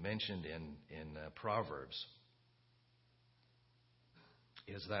mentioned in Proverbs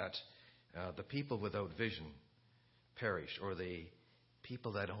is that the people without vision perish, or the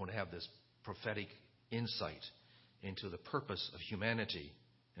people that don't have this prophetic insight into the purpose of humanity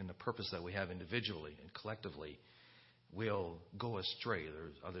and the purpose that we have individually and collectively, we'll go astray.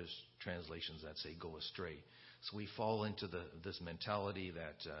 There's other translations that say go astray. So we fall into this mentality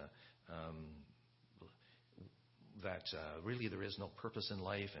that really there is no purpose in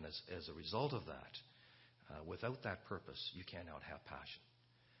life, and as a result of that, without that purpose, you cannot have passion.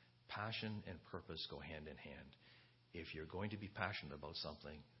 Passion and purpose go hand in hand. If you're going to be passionate about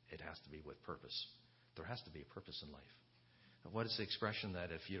something, it has to be with purpose. There has to be a purpose in life. What is the expression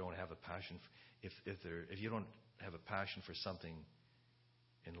that if you don't have a passion, if you don't have a passion for something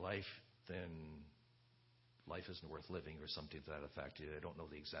in life, then life isn't worth living, or something to that effect? I don't know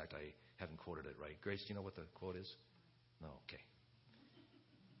the exact. I haven't quoted it right. Grace, do you know what the quote is? No, okay.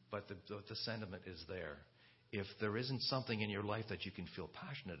 But the sentiment is there. If there isn't something in your life that you can feel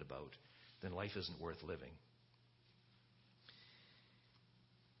passionate about, then life isn't worth living.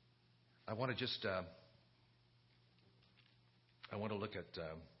 I want to look at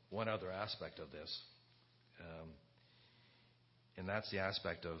one other aspect of this, and that's the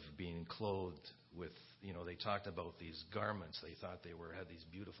aspect of being clothed with. They talked about these garments. They thought had these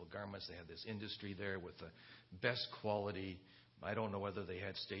beautiful garments. They had this industry there with the best quality. I don't know whether they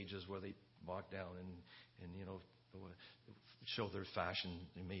had stages where they walked down and show their fashion.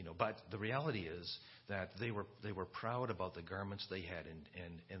 But the reality is that they were proud about the garments they had,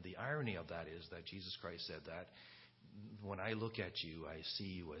 and the irony of that is that Jesus Christ said that when I look at you, I see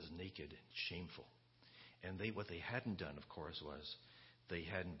you as naked and shameful. And what they hadn't done, of course, was they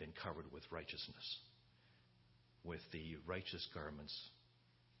hadn't been covered with righteousness, with the righteous garments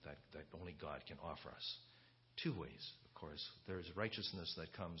that only God can offer us. Two ways, of course. There's righteousness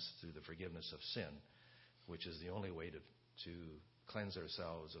that comes through the forgiveness of sin, which is the only way to cleanse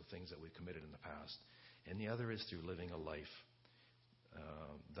ourselves of things that we've committed in the past. And the other is through living a life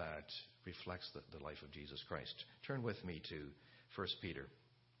that reflects the life of Jesus Christ. Turn with me to 1 Peter.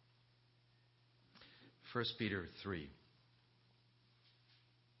 1 Peter 3.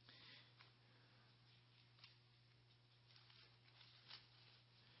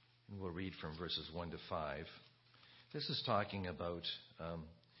 And we'll read from verses 1 to 5. This is talking about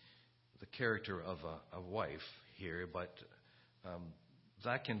the character of a wife here, but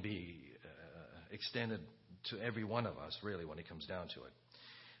that can be extended to every one of us, really, when it comes down to it.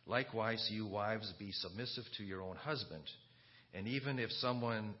 Likewise, you wives, be submissive to your own husband, and even if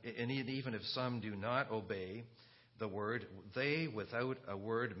some do not obey the word, they without a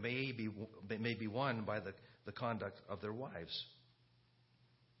word may be won by the conduct of their wives.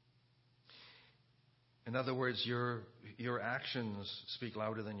 In other words, your actions speak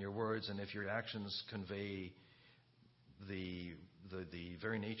louder than your words, and if your actions convey the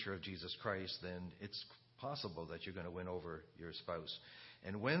very nature of Jesus Christ, then it's possible that you're going to win over your spouse.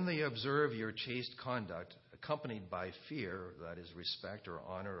 And when they observe your chaste conduct, accompanied by fear, that is respect or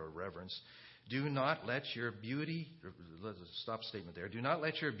honor or reverence, do not let your beauty, stop statement there, do not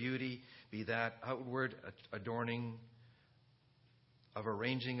let your beauty be that outward adorning of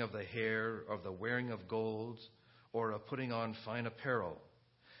arranging of the hair, of the wearing of gold, or of putting on fine apparel,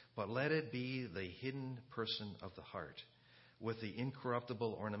 but let it be the hidden person of the heart, with the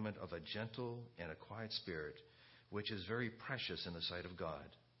incorruptible ornament of a gentle and a quiet spirit, which is very precious in the sight of God.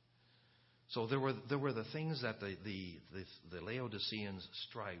 So there were the things that the Laodiceans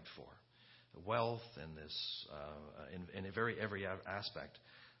strived for, wealth and this in every aspect.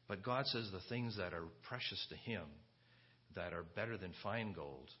 But God says the things that are precious to Him, that are better than fine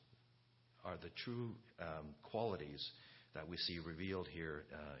gold, are the true qualities that we see revealed here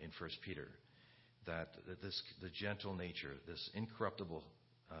in 1 Peter. That the gentle nature, this incorruptible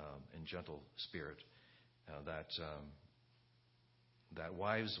and gentle spirit, that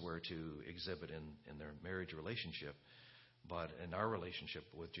wives were to exhibit in their marriage relationship, but in our relationship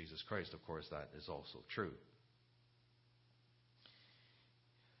with Jesus Christ, of course, that is also true.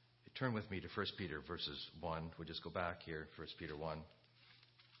 Turn with me to 1 Peter verses 1. We'll just go back here, 1 Peter 1.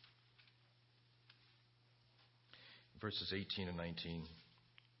 Verses 18 and 19.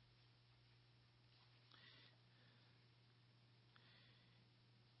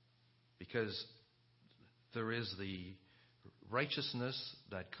 Because there is the righteousness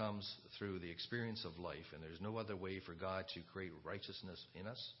that comes through the experience of life, and there's no other way for God to create righteousness in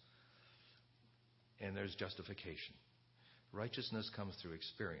us. And there's justification. Righteousness comes through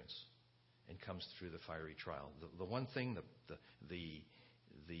experience and comes through the fiery trial. The one thing,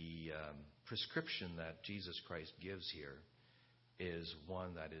 the prescription that Jesus Christ gives here is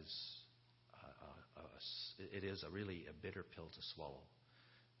one that is, it is really a bitter pill to swallow.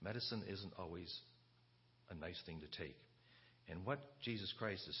 Medicine isn't always a nice thing to take. And what Jesus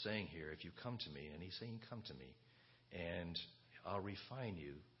Christ is saying here, if you come to me, and He's saying come to me, and I'll refine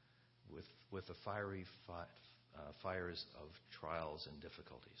you with the fiery fires of trials and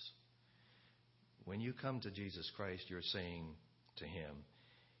difficulties. When you come to Jesus Christ, you're saying to him,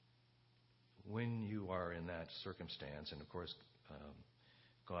 when you are in that circumstance, and of course,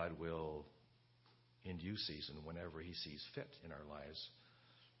 God will, in due season, whenever he sees fit in our lives,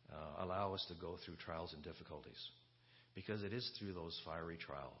 allow us to go through trials and difficulties. Because it is through those fiery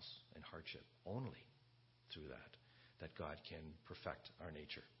trials and hardship, only through that God can perfect our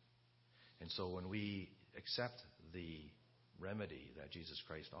nature. And so when we accept the remedy that Jesus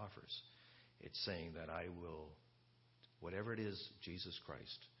Christ offers, it's saying that I will, whatever it is, Jesus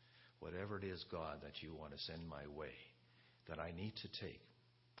Christ, whatever it is, God, that you want to send my way, that I need to take,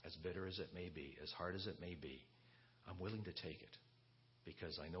 as bitter as it may be, as hard as it may be, I'm willing to take it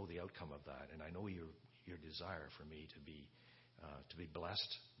because I know the outcome of that, and I know your desire for me to be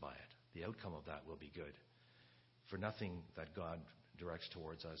blessed by it. The outcome of that will be good. For nothing that God directs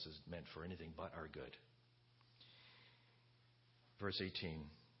towards us is meant for anything but our good. Verse 18,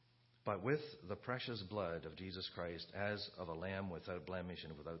 but with the precious blood of Jesus Christ, as of a lamb without blemish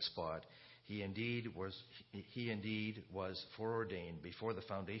and without spot, he indeed was foreordained before the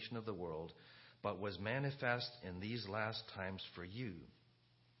foundation of the world, but was manifest in these last times for you.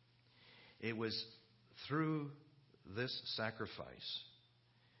 It was through this sacrifice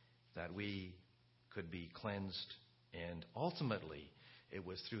that we could be cleansed, and ultimately it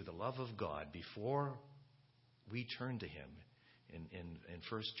was through the love of God before we turned to him. In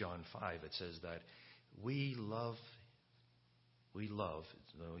 1 John 5, it says that we love,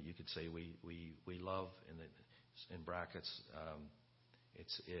 you could say we love, in brackets,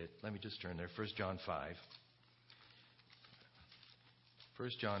 let me just turn there, 1 John 5. 1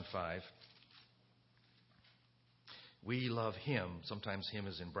 John 5. We love him. Sometimes him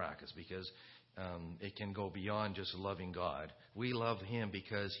is in brackets because it can go beyond just loving God. We love him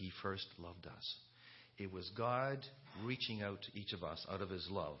because he first loved us. It was God reaching out to each of us out of his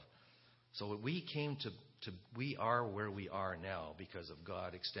love. So we came we are where we are now because of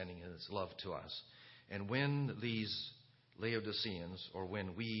God extending his love to us. And when these Laodiceans, or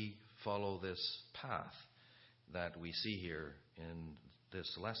when we follow this path that we see here in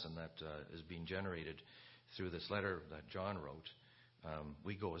this lesson that is being generated through this letter that John wrote,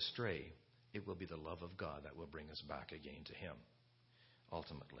 we go astray, it will be the love of God that will bring us back again to him,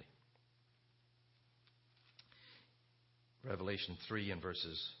 ultimately. Revelation 3 and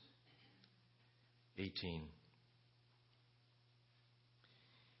verses 18.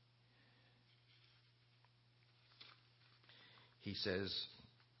 He says,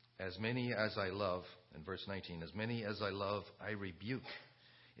 as many as I love, in verse 19, as many as I love, I rebuke.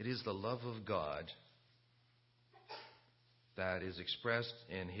 It is the love of God that is expressed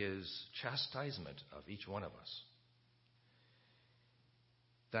in his chastisement of each one of us,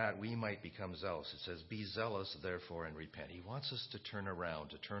 that we might become zealous. It says, be zealous, therefore, and repent. He wants us to turn around,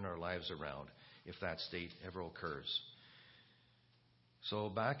 to turn our lives around, if that state ever occurs. So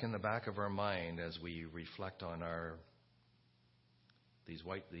back in the back of our mind, as we reflect on these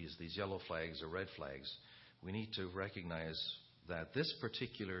yellow flags or red flags, we need to recognize that this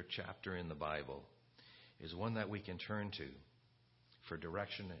particular chapter in the Bible is one that we can turn to for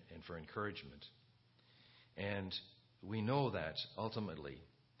direction and for encouragement. And we know that ultimately,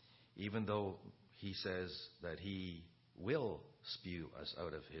 even though he says that he will spew us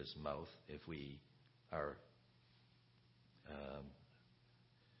out of his mouth if we are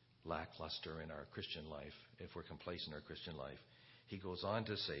lackluster in our Christian life, if we're complacent in our Christian life, he goes on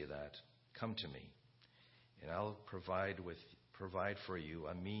to say that, come to me, and I'll provide for you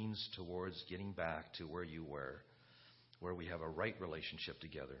a means towards getting back to where you were, where we have a right relationship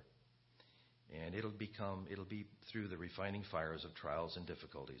together. And it'll be through the refining fires of trials and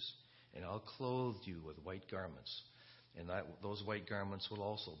difficulties. And I'll clothe you with white garments. And those white garments will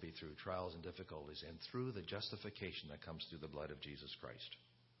also be through trials and difficulties and through the justification that comes through the blood of Jesus Christ.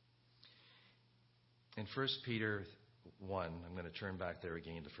 In 1 Peter 1, I'm going to turn back there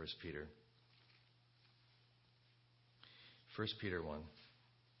again to 1 Peter. 1 Peter 1.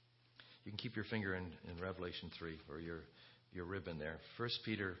 You can keep your finger in Revelation 3 or your ribbon there. 1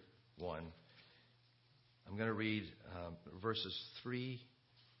 Peter 1. I'm going to read verses 3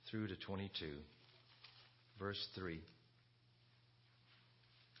 through to 22. Verse 3.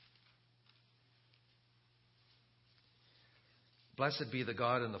 Blessed be the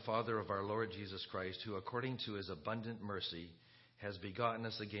God and the Father of our Lord Jesus Christ, who according to his abundant mercy has begotten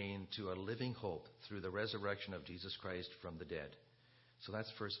us again to a living hope through the resurrection of Jesus Christ from the dead. So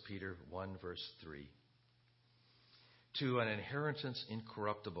that's 1 Peter 1, verse 3. To an inheritance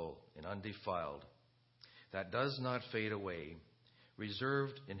incorruptible and undefiled, that does not fade away,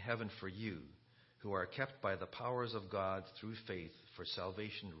 reserved in heaven for you, who are kept by the powers of God through faith for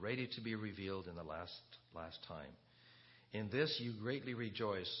salvation ready to be revealed in the last time. In this you greatly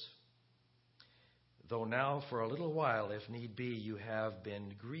rejoice, though now for a little while, if need be, you have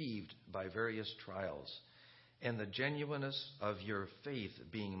been grieved by various trials, and the genuineness of your faith,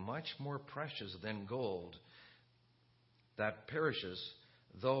 being much more precious than gold that perishes,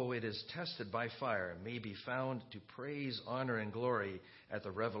 though it is tested by fire, may be found to praise, honor, and glory at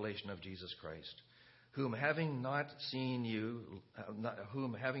the revelation of Jesus Christ, whom having not seen you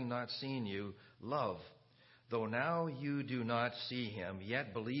love, though now you do not see him,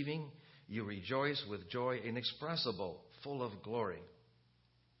 yet believing you rejoice with joy inexpressible, full of glory.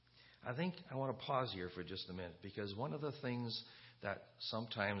 I think I want to pause here for just a minute, because one of the things that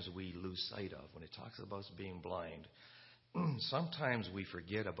sometimes we lose sight of when it talks about us being blind, sometimes we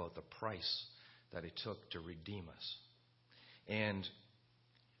forget about the price that it took to redeem us. And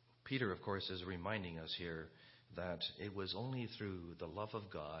Peter, of course, is reminding us here that it was only through the love of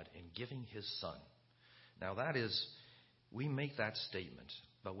God in giving his Son. Now that is, we make that statement,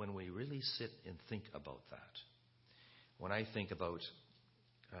 but when we really sit and think about that, when I think about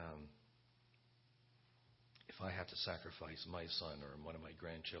if I had to sacrifice my son or one of my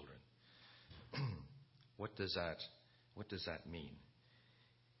grandchildren, what does that mean?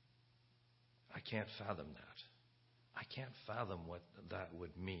 I can't fathom that. I can't fathom what that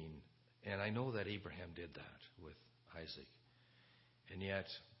would mean. And I know that Abraham did that with Isaac. And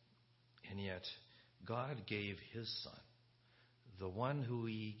yet God gave his son, the one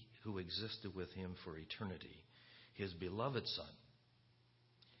who existed with him for eternity, his beloved son.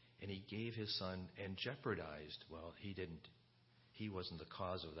 And he gave his son and jeopardized, well, he wasn't the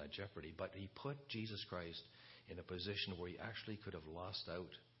cause of that jeopardy, but he put Jesus Christ in a position where he actually could have lost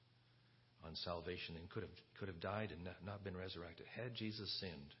out on salvation and could have died and not been resurrected had Jesus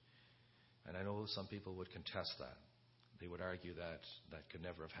sinned. And I know some people would contest that. They would argue that that could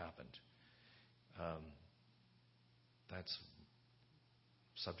never have happened. That's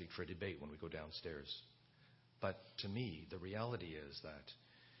subject for debate when we go downstairs. But to me, the reality is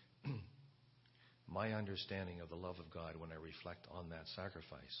that my understanding of the love of God when I reflect on that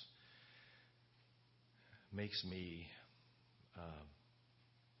sacrifice makes me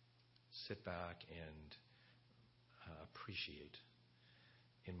sit back and appreciate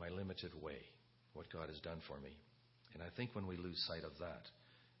in my limited way what God has done for me. And I think when we lose sight of that,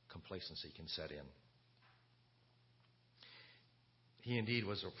 complacency can set in. He indeed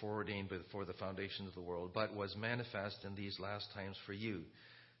was foreordained before the foundation of the world, but was manifest in these last times for you,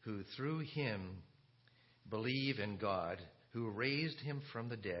 who through him believe in God, who raised him from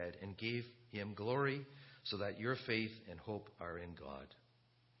the dead and gave him glory, so that your faith and hope are in God.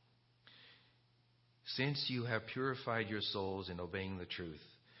 Since you have purified your souls in obeying the truth,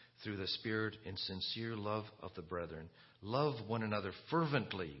 through the Spirit in sincere love of the brethren, love one another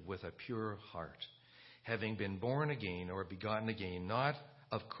fervently with a pure heart, having been born again or begotten again, not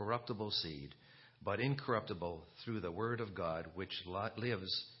of corruptible seed, but incorruptible, through the word of God, which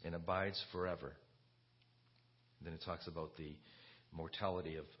lives and abides forever. Then it talks about the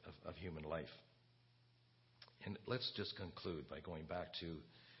mortality of human life. And let's just conclude by going back to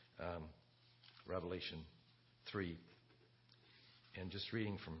Revelation 3 and just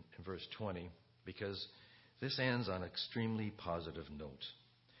reading from verse 20, because this ends on an extremely positive note.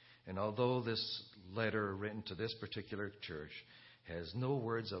 And although this letter written to this particular church has no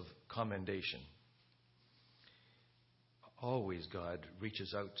words of commendation, always God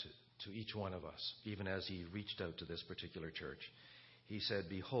reaches out to each one of us, even as he reached out to this particular church. He said,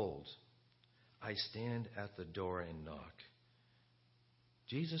 "Behold, I stand at the door and knock."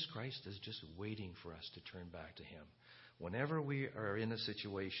 Jesus Christ is just waiting for us to turn back to him. Whenever we are in a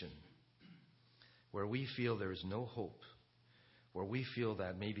situation where we feel there is no hope, where we feel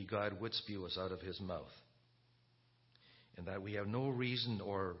that maybe God would spew us out of his mouth, and that we have no reason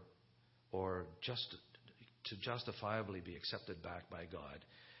or just to justifiably be accepted back by God,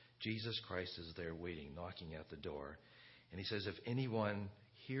 Jesus Christ is there waiting, knocking at the door. And he says, if anyone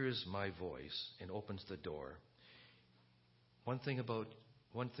hears my voice and opens the door, one thing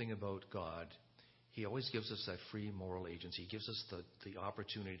about God, he always gives us that free moral agency. He gives us the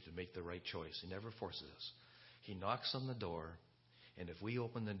opportunity to make the right choice. He never forces us. He knocks on the door, and if we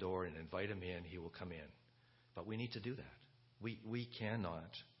open the door and invite him in, he will come in. But we need to do that. We cannot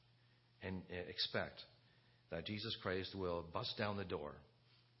and expect that Jesus Christ will bust down the door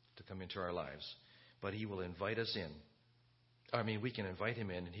to come into our lives, but he will invite us in. We can invite him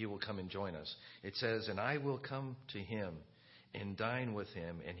in, and he will come and join us. It says, and I will come to him and dine with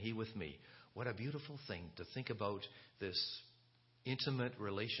him, and he with me. What a beautiful thing to think about this intimate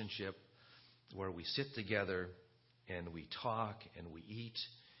relationship where we sit together and we talk and we eat.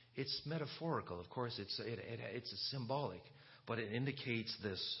 It's metaphorical, of course. It's symbolic, but it indicates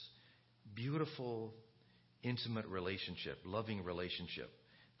this beautiful, intimate relationship, loving relationship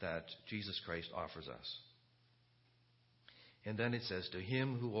that Jesus Christ offers us. And then it says, to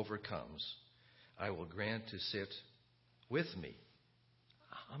him who overcomes, I will grant to sit with me.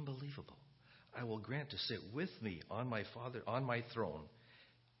 Unbelievable. I will grant to sit with me on my throne,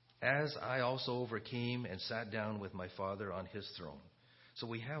 as I also overcame and sat down with my Father on his throne. So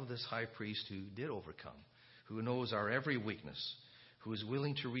we have this high priest who did overcome, who knows our every weakness, who is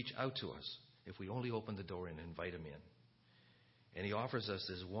willing to reach out to us if we only open the door and invite him in. And he offers us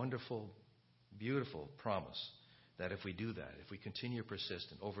this wonderful, beautiful promise that if we do that, if we continue to persist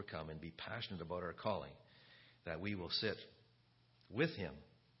and overcome and be passionate about our calling, that we will sit with him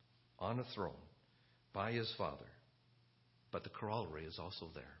on a throne by his Father. But the corollary is also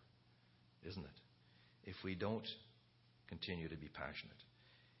there, isn't it? If we don't continue to be passionate,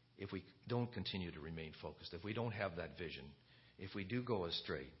 if we don't continue to remain focused, if we don't have that vision, if we do go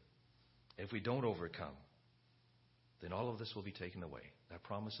astray, if we don't overcome, then all of this will be taken away. That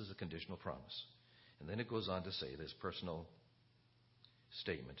promise is a conditional promise. And then it goes on to say this personal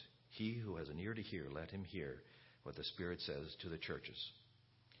statement. He who has an ear to hear, let him hear what the Spirit says to the churches.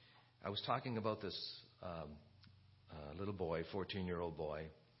 I was talking about this little boy, 14-year-old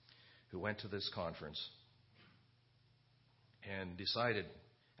boy, who went to this conference and decided,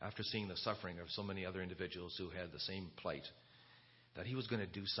 after seeing the suffering of so many other individuals who had the same plight, that he was going to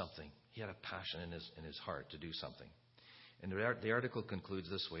do something. He had a passion in his heart to do something. And the article concludes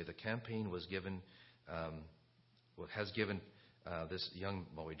this way. The campaign has given this young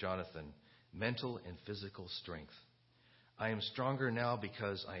boy, Jonathan, mental and physical strength. I am stronger now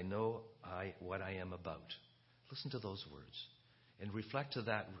because I know what I am about. Listen to those words and reflect to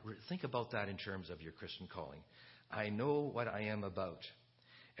that. Think about that in terms of your Christian calling. I know what I am about,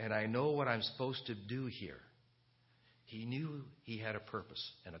 and I know what I'm supposed to do here. He knew he had a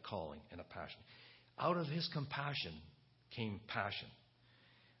purpose and a calling and a passion. Out of his compassion came passion.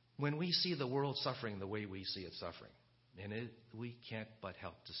 When we see the world suffering the way we see it suffering, and we can't but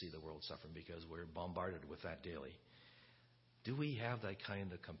help to see the world suffering because we're bombarded with that daily, do we have that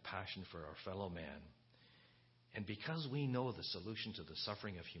kind of compassion for our fellow man? And because we know the solution to the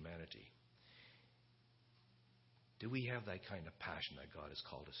suffering of humanity, do we have that kind of passion that God has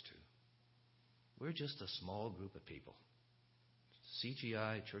called us to? We're just a small group of people.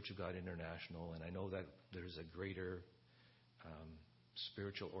 CGI, Church of God International, and I know that there's a greater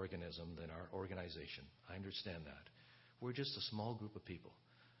spiritual organism than our organization. I understand that. We're just a small group of people.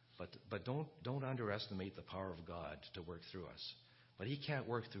 But don't underestimate the power of God to work through us. But he can't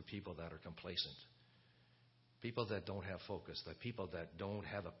work through people that are complacent, people that don't have focus, that people that don't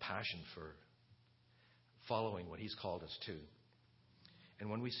have a passion for following what he's called us to. And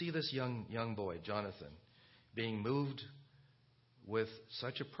when we see this young boy, Jonathan, being moved with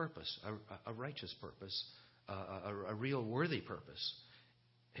such a purpose, a righteous purpose, a real worthy purpose,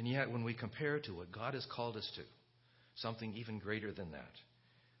 and yet when we compare to what God has called us to, something even greater than that,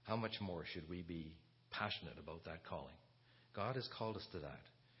 how much more should we be passionate about that calling? God has called us to that.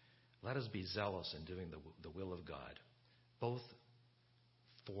 Let us be zealous in doing the will of God, both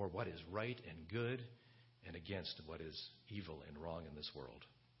for what is right and good and against what is evil and wrong in this world.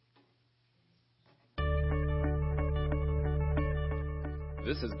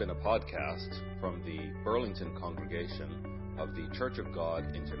 This has been a podcast from the Burlington congregation of the Church of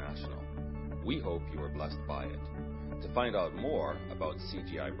God International. We hope you are blessed by it. To find out more about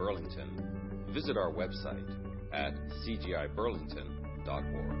CGI Burlington, visit our website at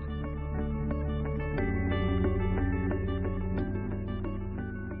cgiburlington.org.